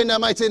to you in the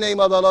mighty name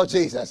of the Lord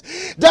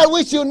Jesus. That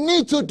which you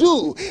need to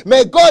do,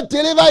 may God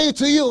deliver it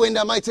to you in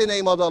the mighty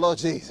name of the Lord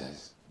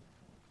Jesus.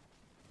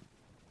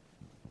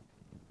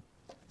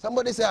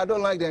 Somebody say, I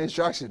don't like the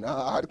instruction.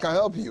 I can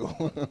help you.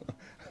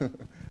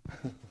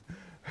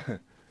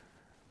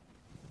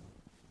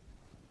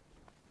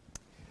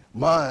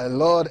 My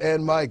Lord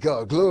and my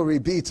God, glory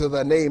be to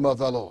the name of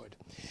the Lord.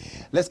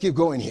 Let's keep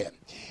going here.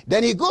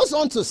 Then he goes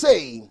on to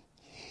say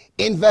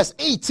in verse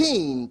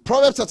 18,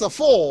 Proverbs chapter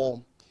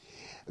 4,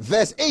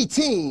 verse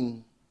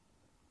 18,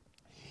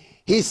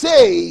 he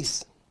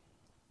says,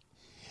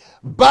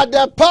 but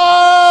the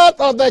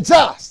path of the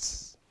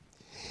just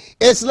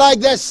is like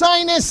the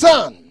shining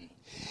sun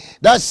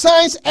that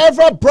shines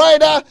ever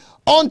brighter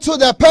unto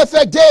the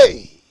perfect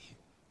day.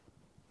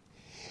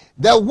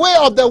 The way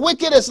of the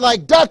wicked is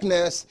like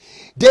darkness.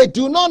 They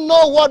do not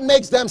know what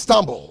makes them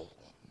stumble.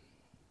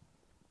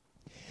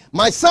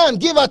 My son,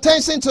 give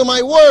attention to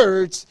my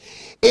words.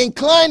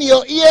 Incline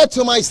your ear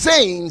to my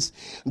sayings.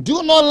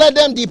 Do not let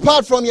them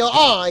depart from your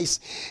eyes.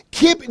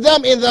 Keep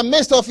them in the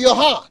midst of your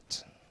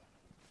heart.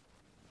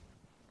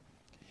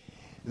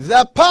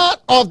 The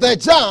path of the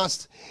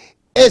just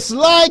is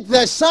like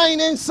the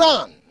shining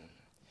sun.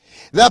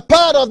 The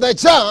path of the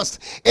just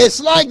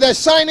is like the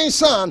shining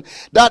sun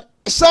that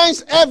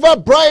shines ever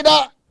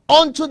brighter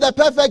unto the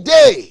perfect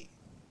day.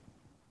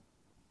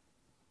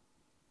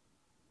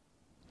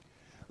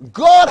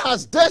 God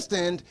has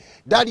destined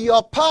that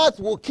your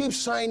path will keep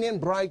shining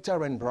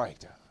brighter and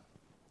brighter.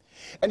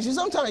 And see,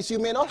 sometimes you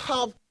may not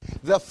have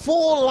the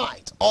full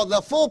light or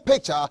the full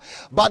picture,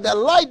 but the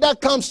light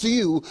that comes to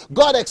you,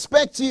 God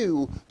expects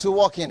you to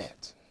walk in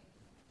it.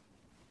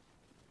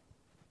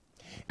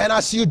 And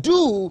as you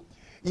do,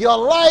 your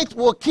light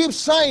will keep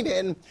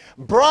shining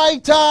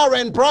brighter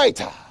and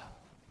brighter.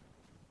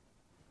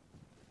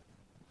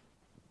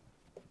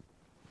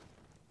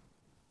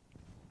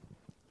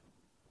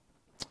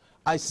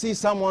 I see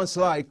someone's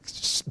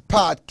light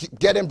path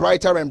getting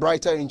brighter and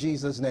brighter in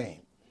Jesus' name.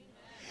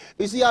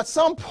 You see, at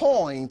some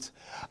point,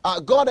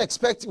 God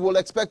will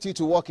expect you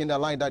to walk in the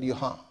light that you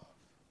have.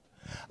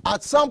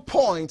 At some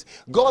point,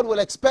 God will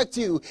expect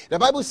you. The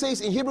Bible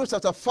says in Hebrews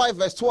chapter 5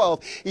 verse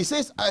 12, he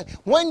says,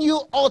 when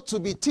you ought to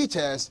be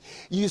teachers,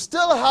 you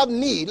still have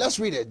need. Let's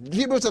read it.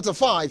 Hebrews chapter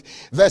 5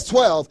 verse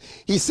 12,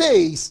 he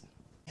says,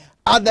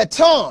 at the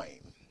time,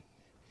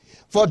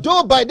 for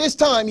though by this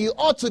time you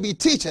ought to be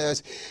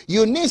teachers,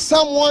 you need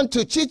someone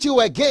to teach you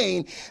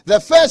again the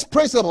first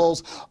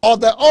principles of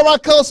the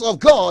oracles of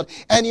God,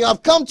 and you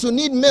have come to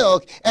need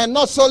milk and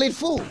not solid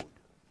food.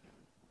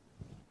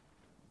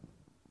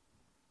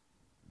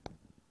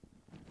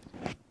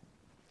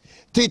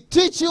 To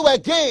teach you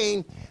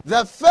again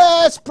the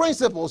first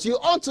principles. You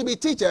ought to be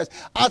teachers.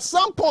 At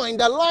some point,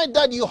 the light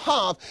that you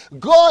have,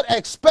 God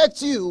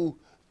expects you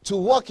to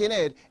walk in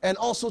it and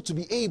also to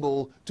be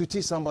able to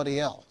teach somebody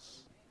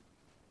else.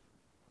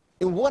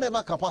 In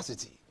whatever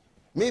capacity.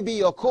 Maybe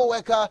your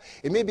co-worker,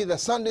 it may be the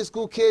Sunday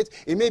school kids,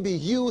 it may be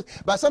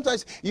youth, but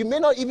sometimes you may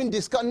not even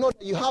know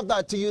that you have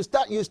that till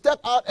you step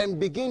out and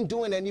begin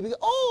doing it, and you begin,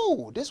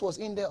 oh, this was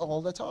in there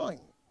all the time.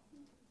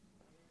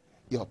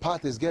 Your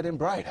path is getting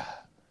brighter.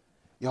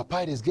 Your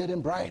path is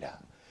getting brighter.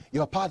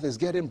 Your path is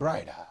getting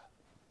brighter.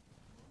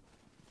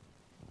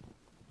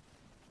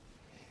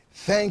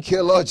 Thank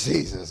you, Lord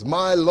Jesus,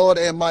 my Lord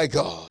and my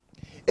God.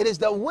 It is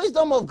the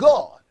wisdom of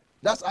God.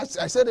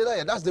 I said it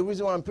earlier. That's the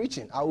reason why I'm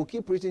preaching. I will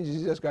keep preaching till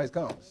Jesus Christ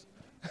comes.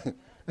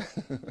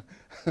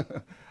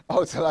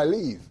 Until I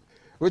leave.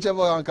 Whichever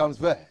one comes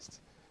first.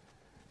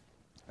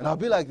 And I'll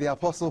be like the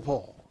Apostle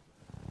Paul.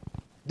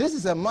 This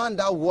is a man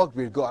that walked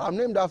with God. I'm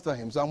named after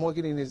him, so I'm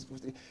walking in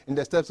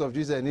the steps of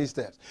Jesus and his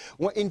steps.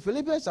 When in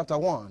Philippians chapter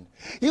 1,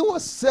 he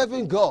was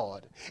serving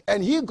God,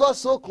 and he got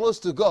so close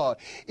to God,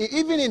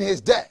 even in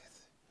his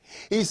death.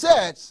 He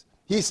said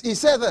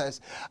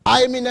this,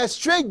 I am in a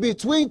strait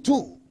between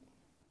two,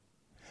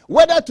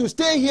 whether to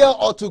stay here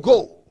or to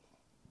go.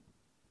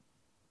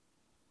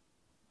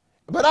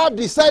 But I've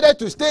decided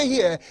to stay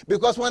here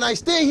because when I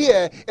stay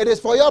here, it is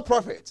for your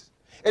profit.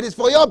 It is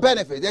for your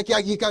benefit.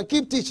 You can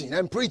keep teaching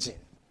and preaching.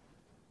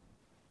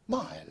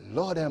 My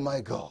Lord and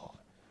my God.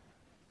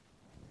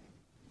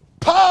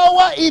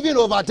 Power even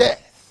over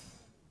death.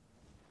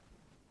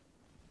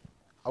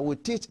 I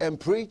would teach and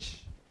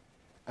preach.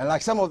 And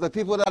like some of the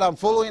people that I'm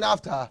following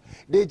after,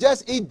 they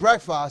just eat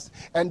breakfast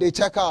and they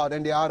check out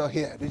and they're out of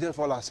here. They just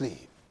fall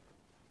asleep.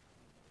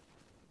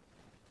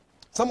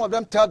 Some of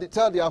them tell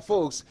their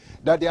folks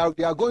that they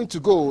are going to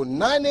go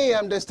 9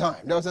 a.m. this time.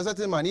 There was a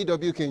certain man,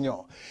 E.W.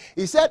 Kenyon.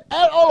 He said,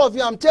 all of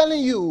you, I'm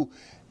telling you,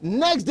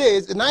 next day,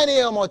 it's 9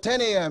 a.m. or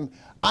 10 a.m.,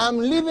 I'm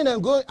leaving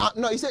and going.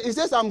 No, he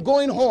says, I'm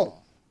going home.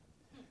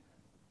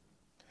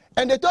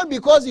 And they thought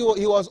because he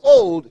was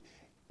old,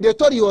 they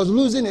thought he was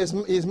losing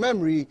his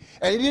memory,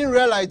 and he didn't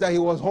realize that he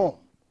was home.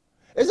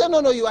 He said, no,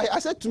 I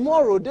said,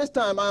 tomorrow, this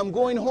time, I'm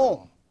going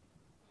home.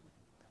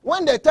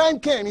 When the time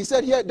came, he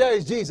said, here, there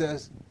is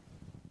Jesus.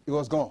 He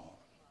was gone.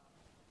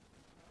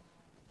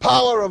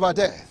 Power over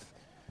death.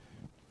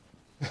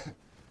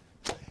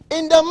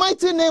 In the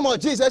mighty name of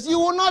Jesus, you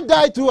will not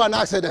die through an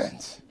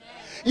accident.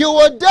 You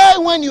will die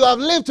when you have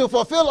lived to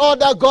fulfill all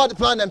that God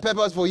planned and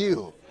purpose for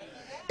you.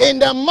 In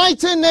the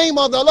mighty name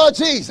of the Lord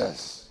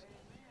Jesus.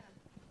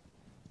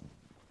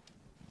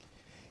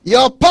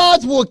 Your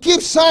path will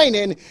keep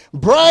shining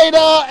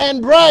brighter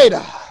and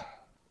brighter.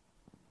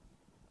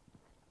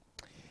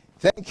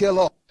 Thank you,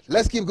 Lord.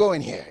 Let's keep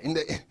going here.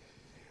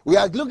 We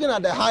are looking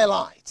at the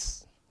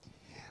highlights.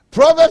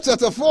 Proverbs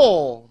chapter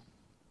 4.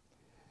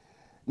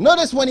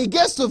 Notice when he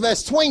gets to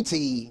verse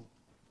 20,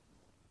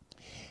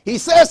 he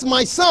says,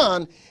 my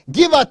son,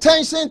 give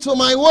attention to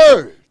my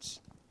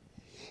words.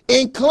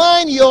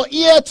 Incline your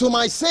ear to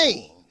my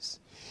sayings.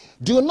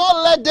 Do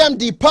not let them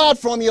depart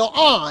from your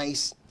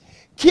eyes.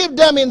 Keep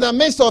them in the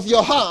midst of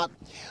your heart,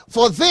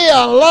 for they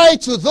are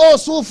light to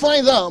those who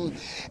find them,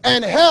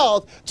 and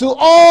health to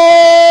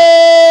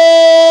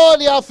all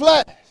their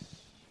flesh.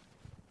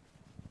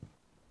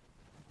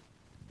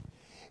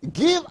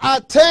 Give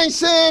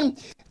attention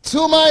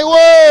to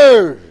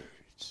my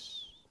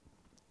words.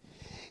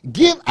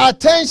 Give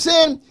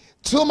attention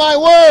to my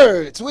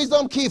words.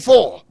 Wisdom key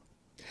 4.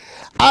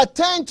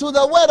 Attend to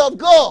the word of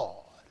God.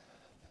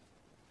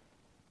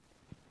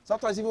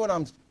 Sometimes even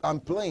when I'm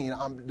playing,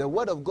 the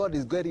word of God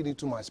is getting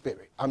into my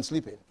spirit. I'm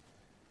sleeping.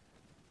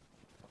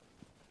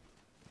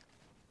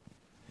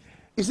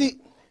 You see,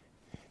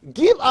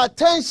 give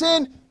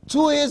attention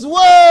to his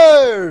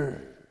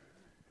word.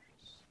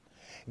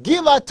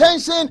 Give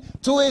attention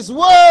to his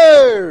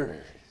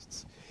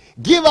words.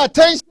 Give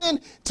attention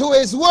to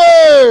his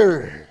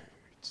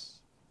words.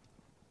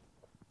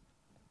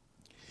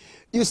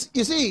 You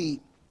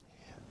see,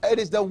 it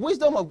is the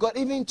wisdom of God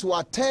even to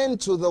attend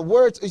to the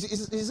words.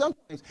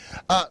 Sometimes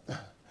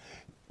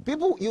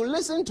people, you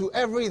listen to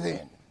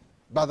everything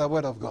by the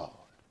word of God.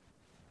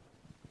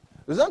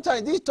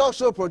 Sometimes these talk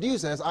show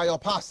producers are your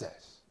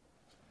pastors.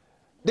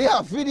 They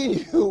are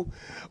feeding you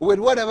with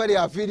whatever they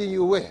are feeding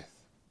you with.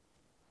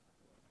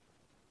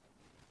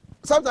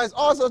 Sometimes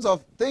all sorts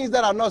of things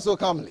that are not so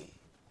comely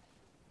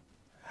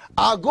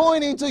are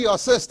going into your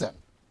system.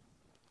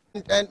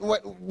 And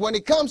when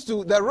it comes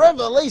to the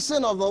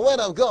revelation of the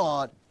word of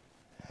God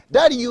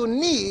that you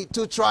need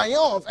to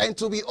triumph and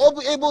to be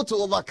able to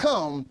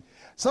overcome,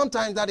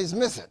 sometimes that is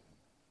missing.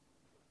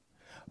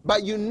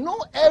 But you know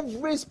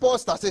every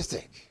sports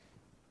statistic.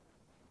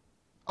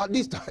 At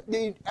least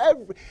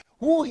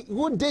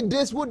who did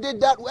this, who did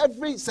that,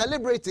 every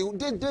celebrity who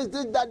did this,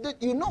 did that,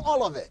 you know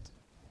all of it.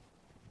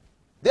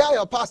 They are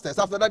your pastors.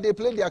 After that, they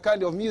play their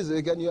kind of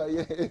music,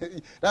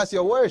 and that's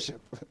your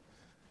worship.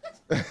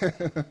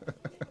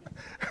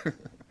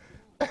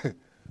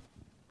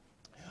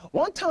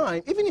 One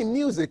time, even in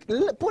music,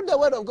 put the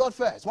word of God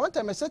first. One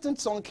time, a certain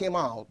song came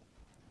out.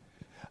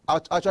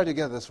 I'll try to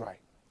get this right.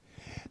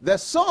 The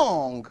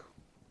song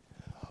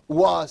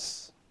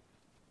was...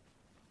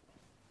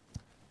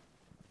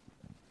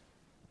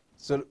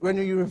 So when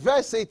you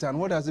reverse Satan,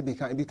 what does it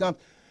become? It becomes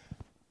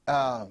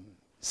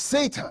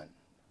Satan.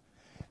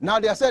 Now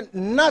they said,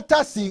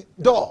 Natasi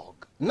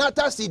dog,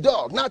 Natasi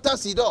dog,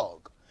 Natasi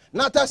dog,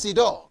 Natasi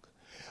dog.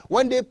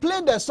 When they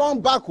played the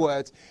song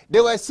backwards, they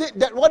were saying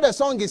that what the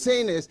song is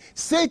saying is,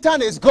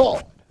 Satan is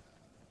God.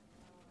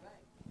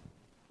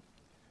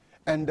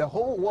 And the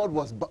whole world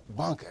was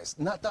bonkers.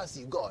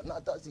 Natasi God,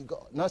 Natasi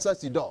God,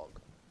 Natasi dog.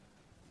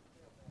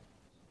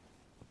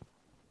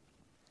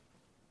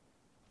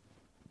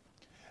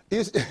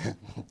 That's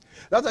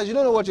why you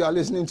don't know what you are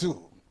listening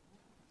to.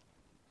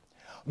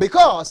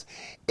 Because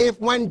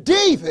when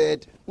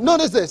David,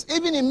 notice this,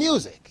 even in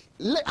music,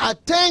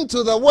 attend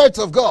to the words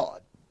of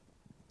God.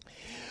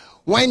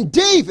 When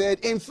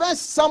David, in 1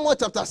 Samuel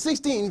chapter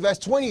 16, verse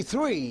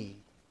 23,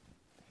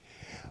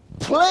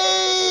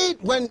 played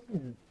when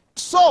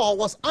Saul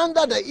was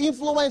under the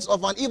influence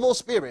of an evil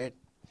spirit,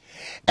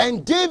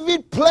 and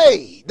David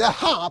played the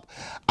harp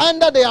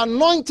under the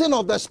anointing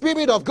of the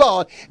Spirit of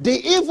God,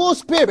 the evil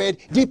spirit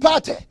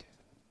departed.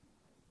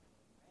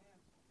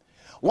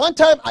 One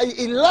time,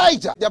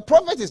 Elijah, the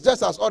prophet is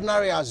just as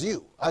ordinary as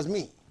you, as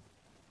me.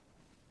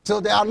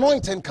 till the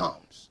anointing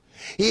comes.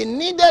 He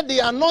needed the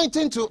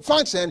anointing to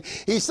function.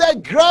 He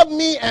said, grab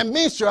me a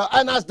minstrel.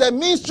 And as the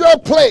minstrel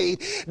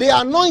played, the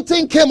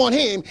anointing came on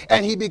him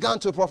and he began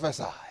to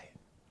prophesy.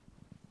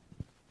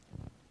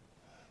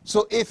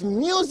 So if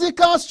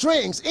musical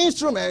strings,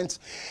 instruments,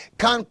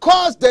 can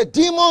cause the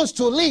demons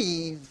to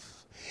leave,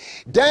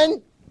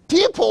 then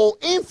people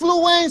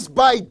influenced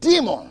by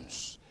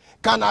demons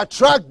can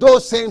attract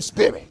those same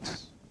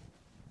spirits.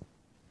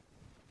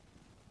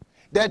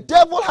 The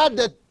devil had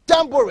the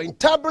tambourine,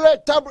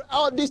 tablet,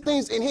 all these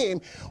things in him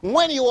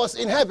when he was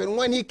in heaven.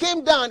 When he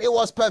came down, it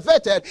was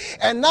perfected,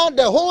 and now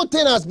the whole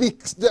thing has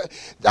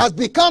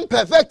become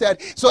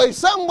perfected. So if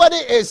somebody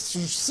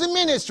is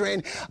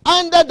ministering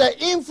under the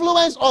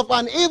influence of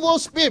an evil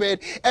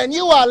spirit and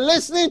you are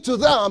listening to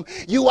them,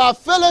 you are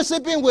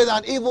fellowshipping with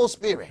an evil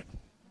spirit.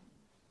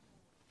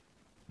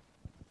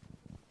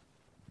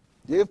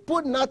 They've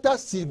put Nata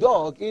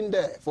Sidog in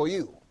there for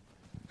you.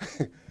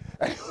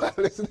 And you are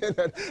listening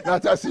to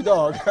Nata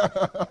Sidog.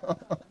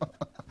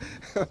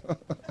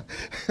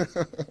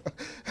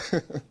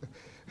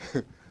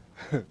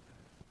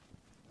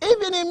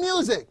 Even in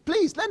music,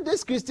 please let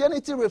this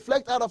Christianity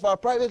reflect out of our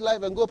private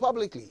life and go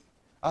publicly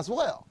as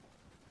well.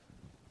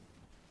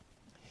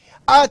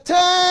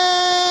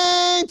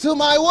 Attend to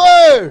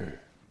my words.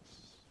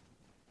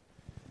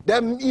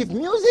 Then if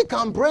music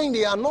can bring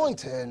the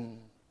anointing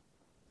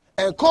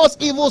and cause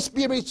evil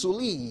spirits to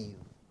leave,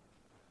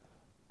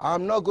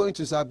 I'm not going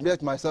to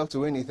subject myself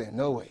to anything.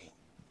 No way.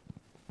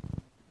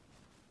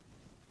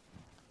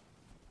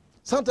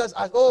 Sometimes,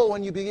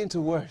 when you begin to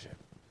worship,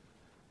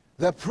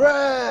 the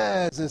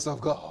presence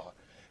of God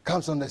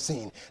comes on the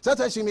scene.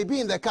 Sometimes you may be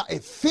in the car,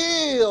 it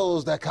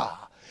fills the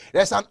car.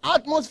 There's an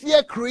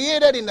atmosphere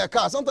created in the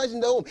car. Sometimes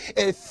in the home,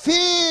 it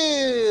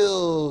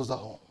fills the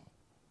home.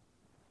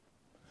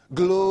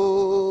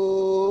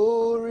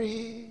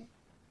 Glory,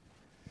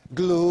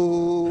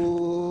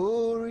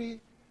 glory,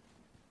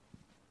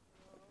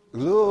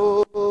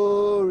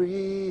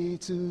 glory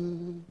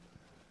to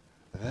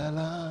the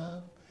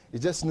Lamb. You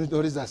just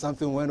notice that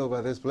something went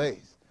over this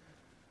place.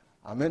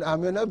 I may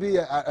not be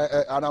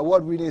an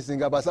award-winning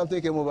singer, but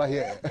something came over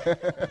here.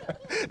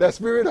 The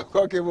Spirit of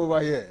God came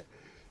over here.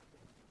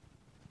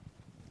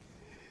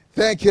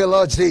 Thank you,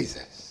 Lord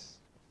Jesus.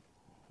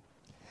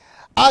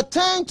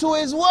 Attend to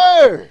His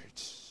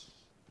words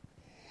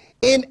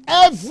in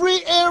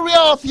every area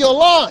of your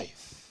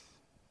life.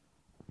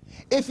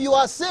 If you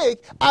are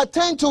sick,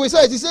 attend to His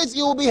words. He says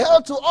you will be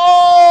held to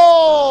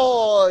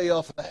all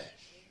your flesh.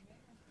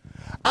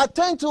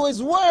 Attend to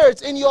His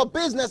words in your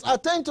business.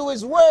 Attend to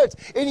His words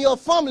in your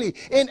family.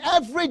 In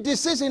every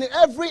decision, in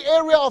every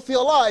area of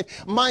your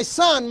life. My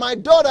son, my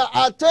daughter,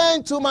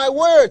 attend to my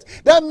words.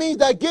 That means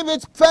that give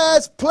it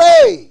first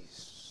place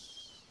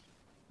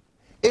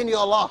in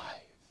your life.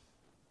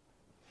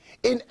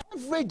 In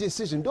every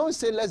decision, don't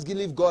say let's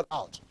leave God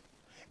out.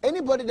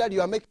 Anybody that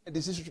you are making a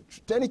decision,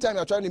 anytime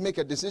you are trying to make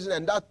a decision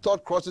and that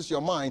thought crosses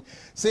your mind,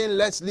 saying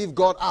let's leave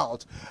God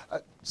out,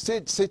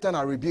 say, Satan,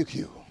 I rebuke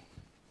you.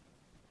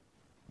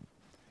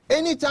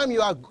 Anytime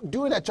you are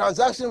doing a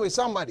transaction with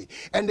somebody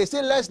and they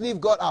say let's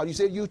leave God out, you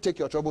say you take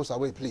your troubles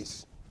away,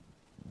 please.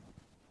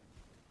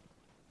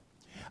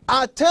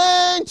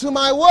 Attend to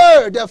my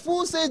word. The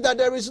fool says that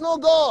there is no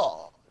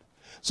God.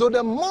 So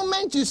the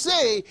moment you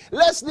say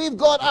let's leave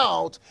God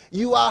out,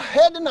 you are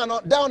heading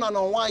down an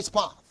unwise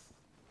path.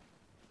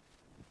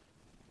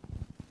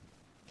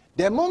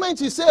 The moment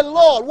you say,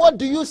 Lord, what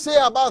do you say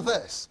about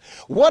this?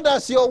 What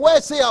does your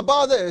word say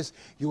about this?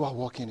 You are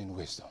walking in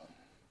wisdom.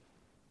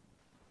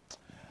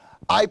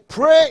 I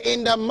pray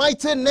in the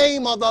mighty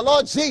name of the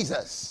Lord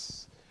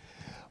Jesus,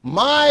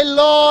 my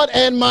Lord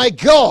and my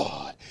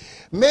God,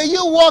 may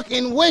you walk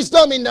in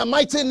wisdom in the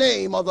mighty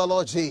name of the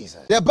Lord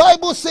Jesus. The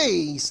Bible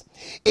says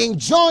in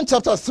John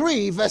chapter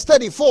 3 verse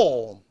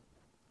 34,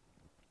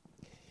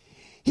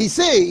 he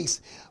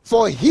says,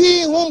 for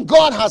he whom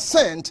God has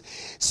sent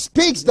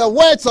speaks the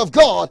words of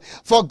God,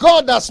 for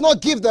God does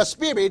not give the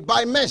Spirit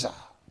by measure.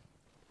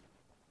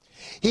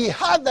 He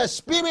had the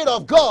Spirit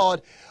of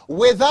God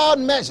without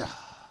measure.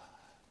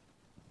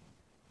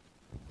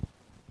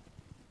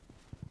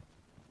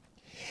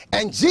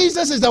 And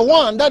Jesus is the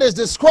one that is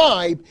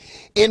described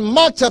in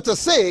Mark chapter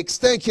 6.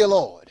 Thank you,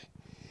 Lord.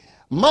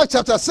 Mark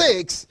chapter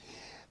 6,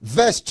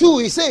 verse 2,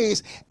 he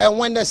says, and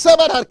when the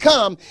Sabbath had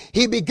come,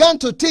 he began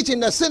to teach in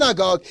the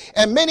synagogue,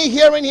 and many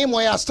hearing him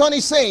were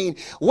astonished, saying,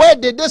 where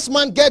did this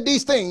man get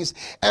these things?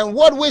 And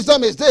what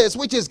wisdom is this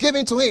which is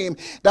given to him,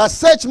 that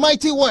such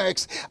mighty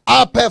works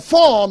are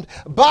performed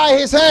by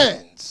his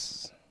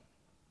hands?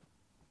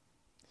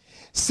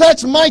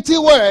 Such mighty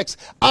works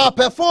are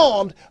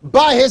performed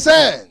by his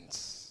hands.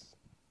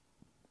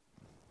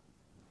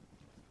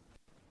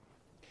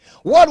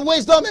 What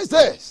wisdom is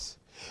this?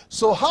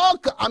 So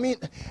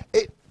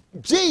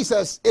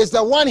Jesus is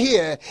the one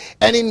here,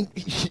 and in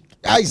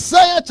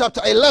Isaiah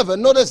chapter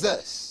 11, notice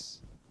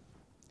this.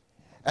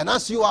 And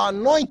as you are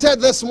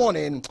anointed this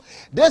morning,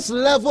 this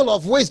level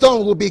of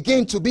wisdom will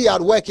begin to be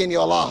at work in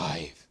your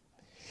life.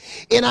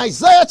 In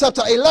Isaiah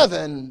chapter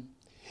 11,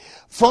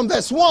 from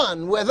verse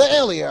 1, we're there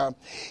earlier,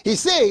 he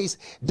says,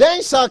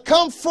 then shall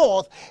come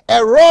forth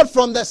a rod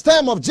from the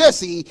stem of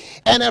Jesse,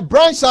 and a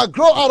branch shall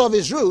grow out of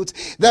his root.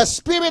 The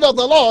Spirit of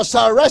the Lord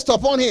shall rest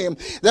upon him,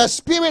 the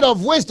Spirit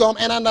of wisdom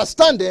and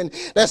understanding,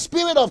 the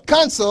Spirit of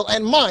counsel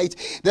and might,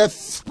 the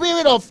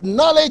Spirit of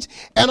knowledge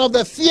and of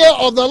the fear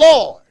of the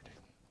Lord.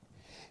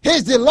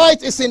 His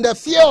delight is in the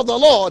fear of the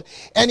Lord,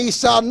 and he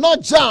shall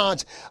not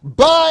judge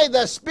by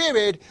the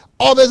spirit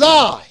of his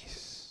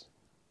eyes.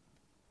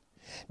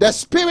 The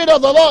Spirit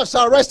of the Lord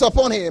shall rest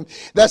upon him,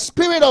 the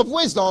Spirit of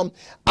wisdom,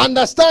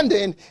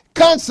 understanding,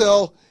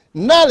 counsel,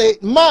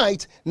 knowledge,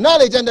 might,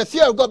 knowledge, and the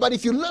fear of God. But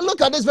if you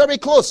look at this very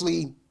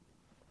closely,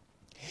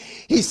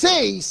 he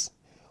says,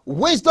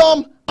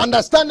 wisdom,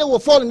 understanding will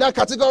fall in that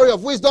category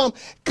of wisdom.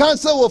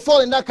 Counsel will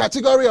fall in that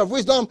category of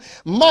wisdom.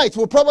 Might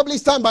will probably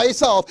stand by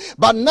itself,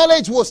 but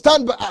knowledge will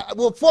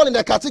will fall in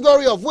the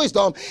category of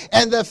wisdom,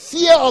 and the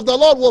fear of the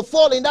Lord will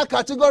fall in that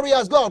category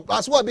as well,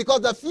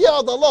 because the fear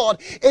of the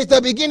Lord is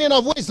the beginning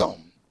of wisdom.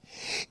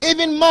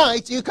 Even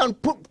might, you can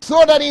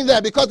throw that in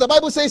there, because the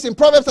Bible says in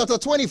Proverbs chapter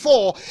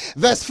 24,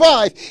 verse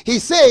 5, he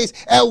says,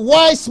 a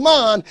wise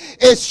man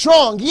is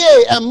strong,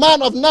 yea, a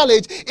man of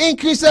knowledge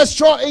increases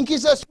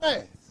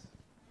strength.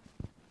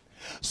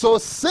 So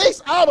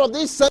 6 out of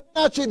these 7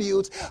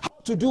 attributes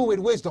have to do with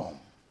wisdom.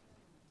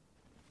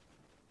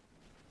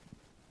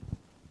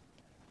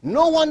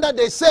 No wonder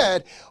they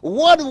said,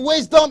 what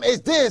wisdom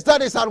is this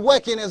that is at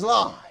work in his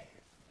life?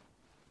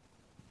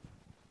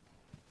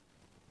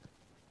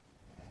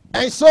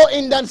 And so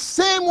in that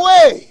same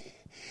way,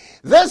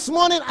 this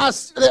morning,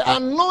 as the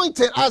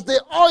anointing, as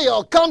the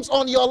oil comes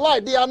on your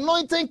life, the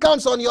anointing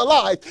comes on your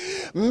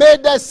life, may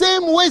the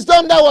same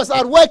wisdom that was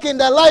at work in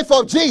the life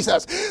of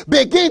Jesus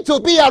begin to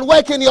be at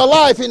work in your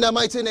life in the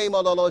mighty name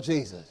of the Lord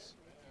Jesus.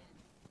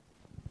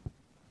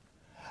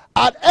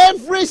 At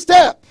every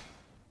step,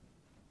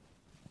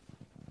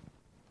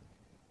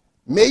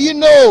 may you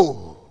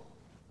know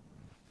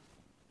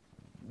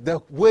the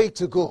way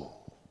to go.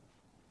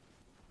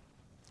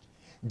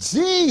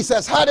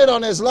 Jesus had it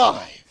on his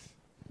life.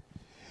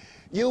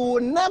 You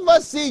will never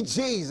see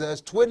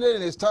Jesus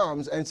twiddling his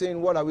thumbs and saying,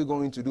 what are we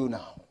going to do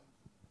now?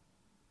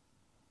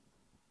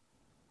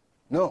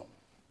 No.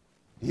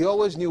 He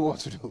always knew what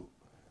to do.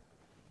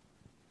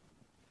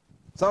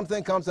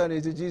 Something comes and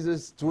it's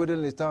Jesus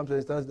twiddling his thumbs and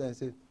he stands there and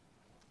says,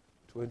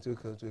 twinkle,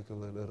 twinkle,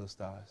 little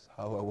stars,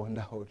 how I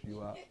wonder what you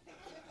are.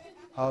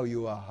 How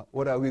you are.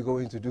 What are we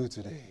going to do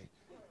today?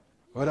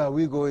 What are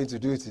we going to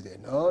do today?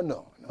 No,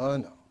 no, no,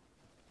 no.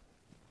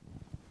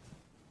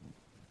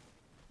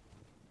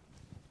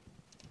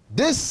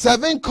 This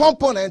 7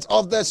 components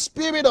of the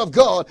Spirit of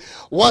God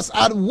was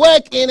at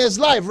work in his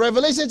life.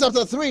 Revelation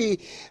chapter 3,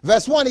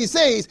 verse 1, he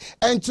says,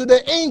 and to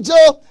the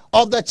angel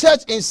of the church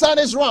in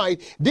Sardis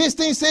write, this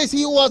thing says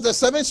he was the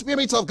 7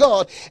 spirits of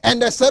God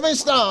and the 7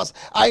 stars.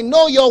 I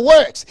know your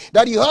works,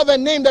 that you have a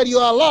name, that you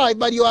are alive,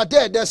 but you are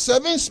dead. The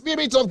 7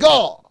 spirits of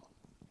God.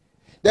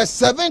 The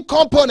 7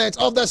 components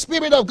of the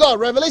Spirit of God.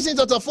 Revelation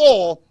chapter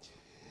 4,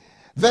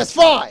 verse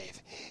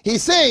 5. He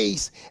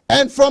says,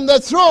 and from the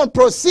throne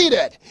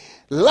proceeded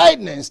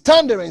lightnings,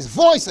 thunderings,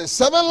 voices.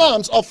 7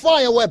 lamps of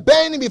fire were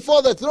burning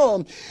before the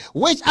throne,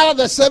 which are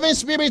the 7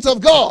 spirits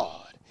of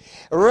God.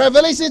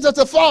 Revelation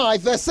chapter 5,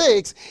 verse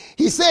 6,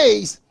 he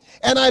says,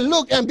 and I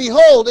looked, and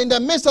behold, in the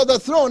midst of the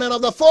throne and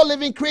of the 4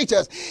 living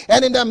creatures,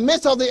 and in the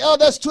midst of the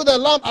elders stood a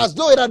lamb as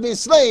though it had been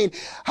slain,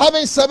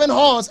 having 7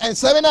 horns and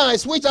 7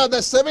 eyes, which are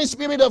the 7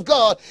 spirits of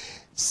God,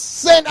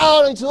 sent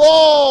out into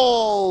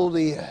all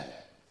the earth.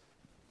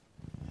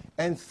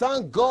 And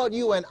thank God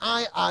you and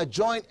I are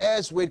joint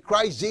heirs with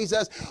Christ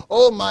Jesus.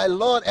 Oh, my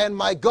Lord and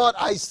my God,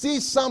 I see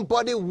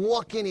somebody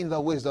walking in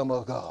the wisdom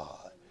of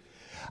God.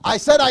 I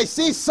said I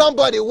see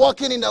somebody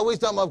walking in the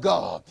wisdom of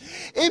God.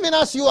 Even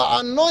as you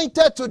are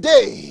anointed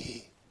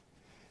today,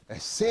 the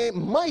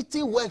same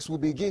mighty works will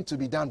begin to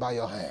be done by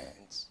your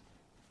hands.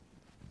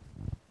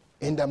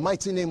 In the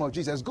mighty name of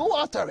Jesus, go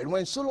after it.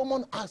 When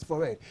Solomon asked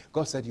for it,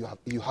 God said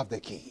you have the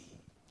key.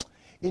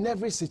 In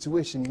every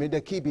situation, may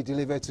the key be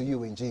delivered to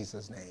you in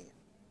Jesus' name.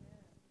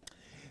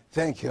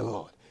 Thank you,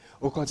 Lord.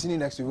 We'll continue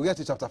next week. We'll get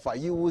to chapter 5.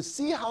 You will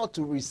see how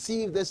to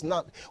receive this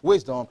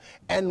wisdom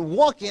and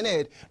walk in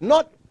it,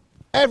 not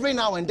every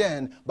now and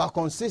then, but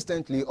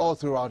consistently all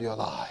throughout your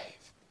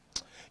life.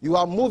 You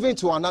are moving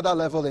to another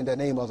level in the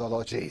name of the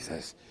Lord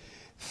Jesus.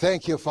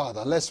 Thank you,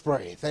 Father. Let's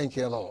pray. Thank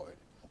you, Lord.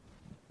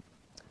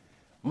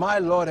 My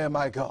Lord and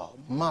my God,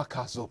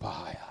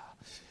 Makazopahaya.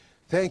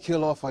 Thank you,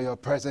 Lord, for your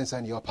presence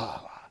and your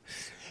power.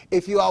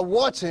 If you are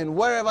watching,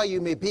 wherever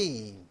you may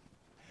be,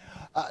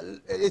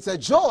 it's a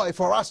joy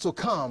for us to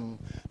come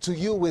to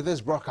you with this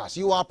broadcast.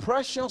 You are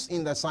precious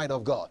in the sight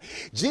of God.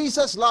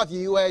 Jesus loved you.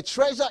 You are a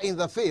treasure in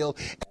the field.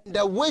 And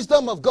the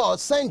wisdom of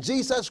God sent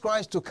Jesus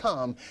Christ to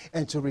come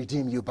and to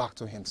redeem you back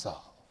to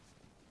himself.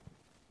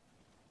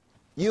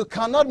 You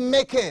cannot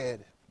make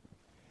it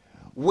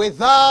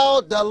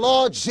without the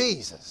Lord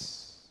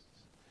Jesus.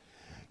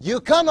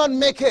 You cannot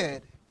make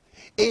it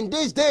in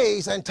these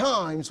days and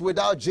times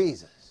without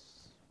Jesus.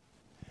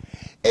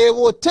 It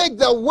will take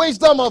the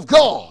wisdom of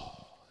God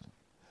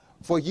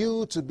for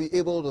you to be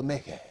able to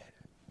make it.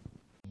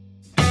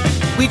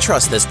 We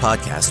trust this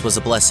podcast was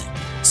a blessing.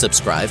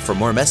 Subscribe for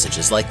more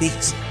messages like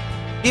these.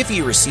 If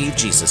you receive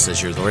Jesus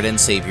as your Lord and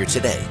Savior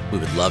today, we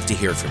would love to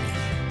hear from you.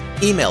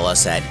 Email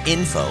us at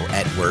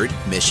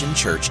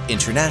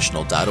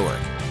info@wordmissionchurchinternational.org.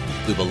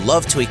 We will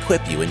love to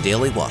equip you in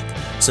daily walk,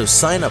 so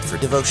sign up for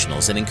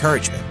devotionals and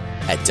encouragement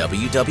at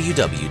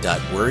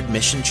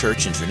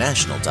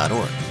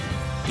www.wordmissionchurchinternational.org.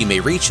 You may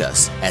reach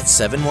us at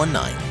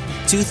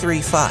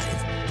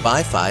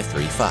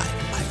 719-235-5535.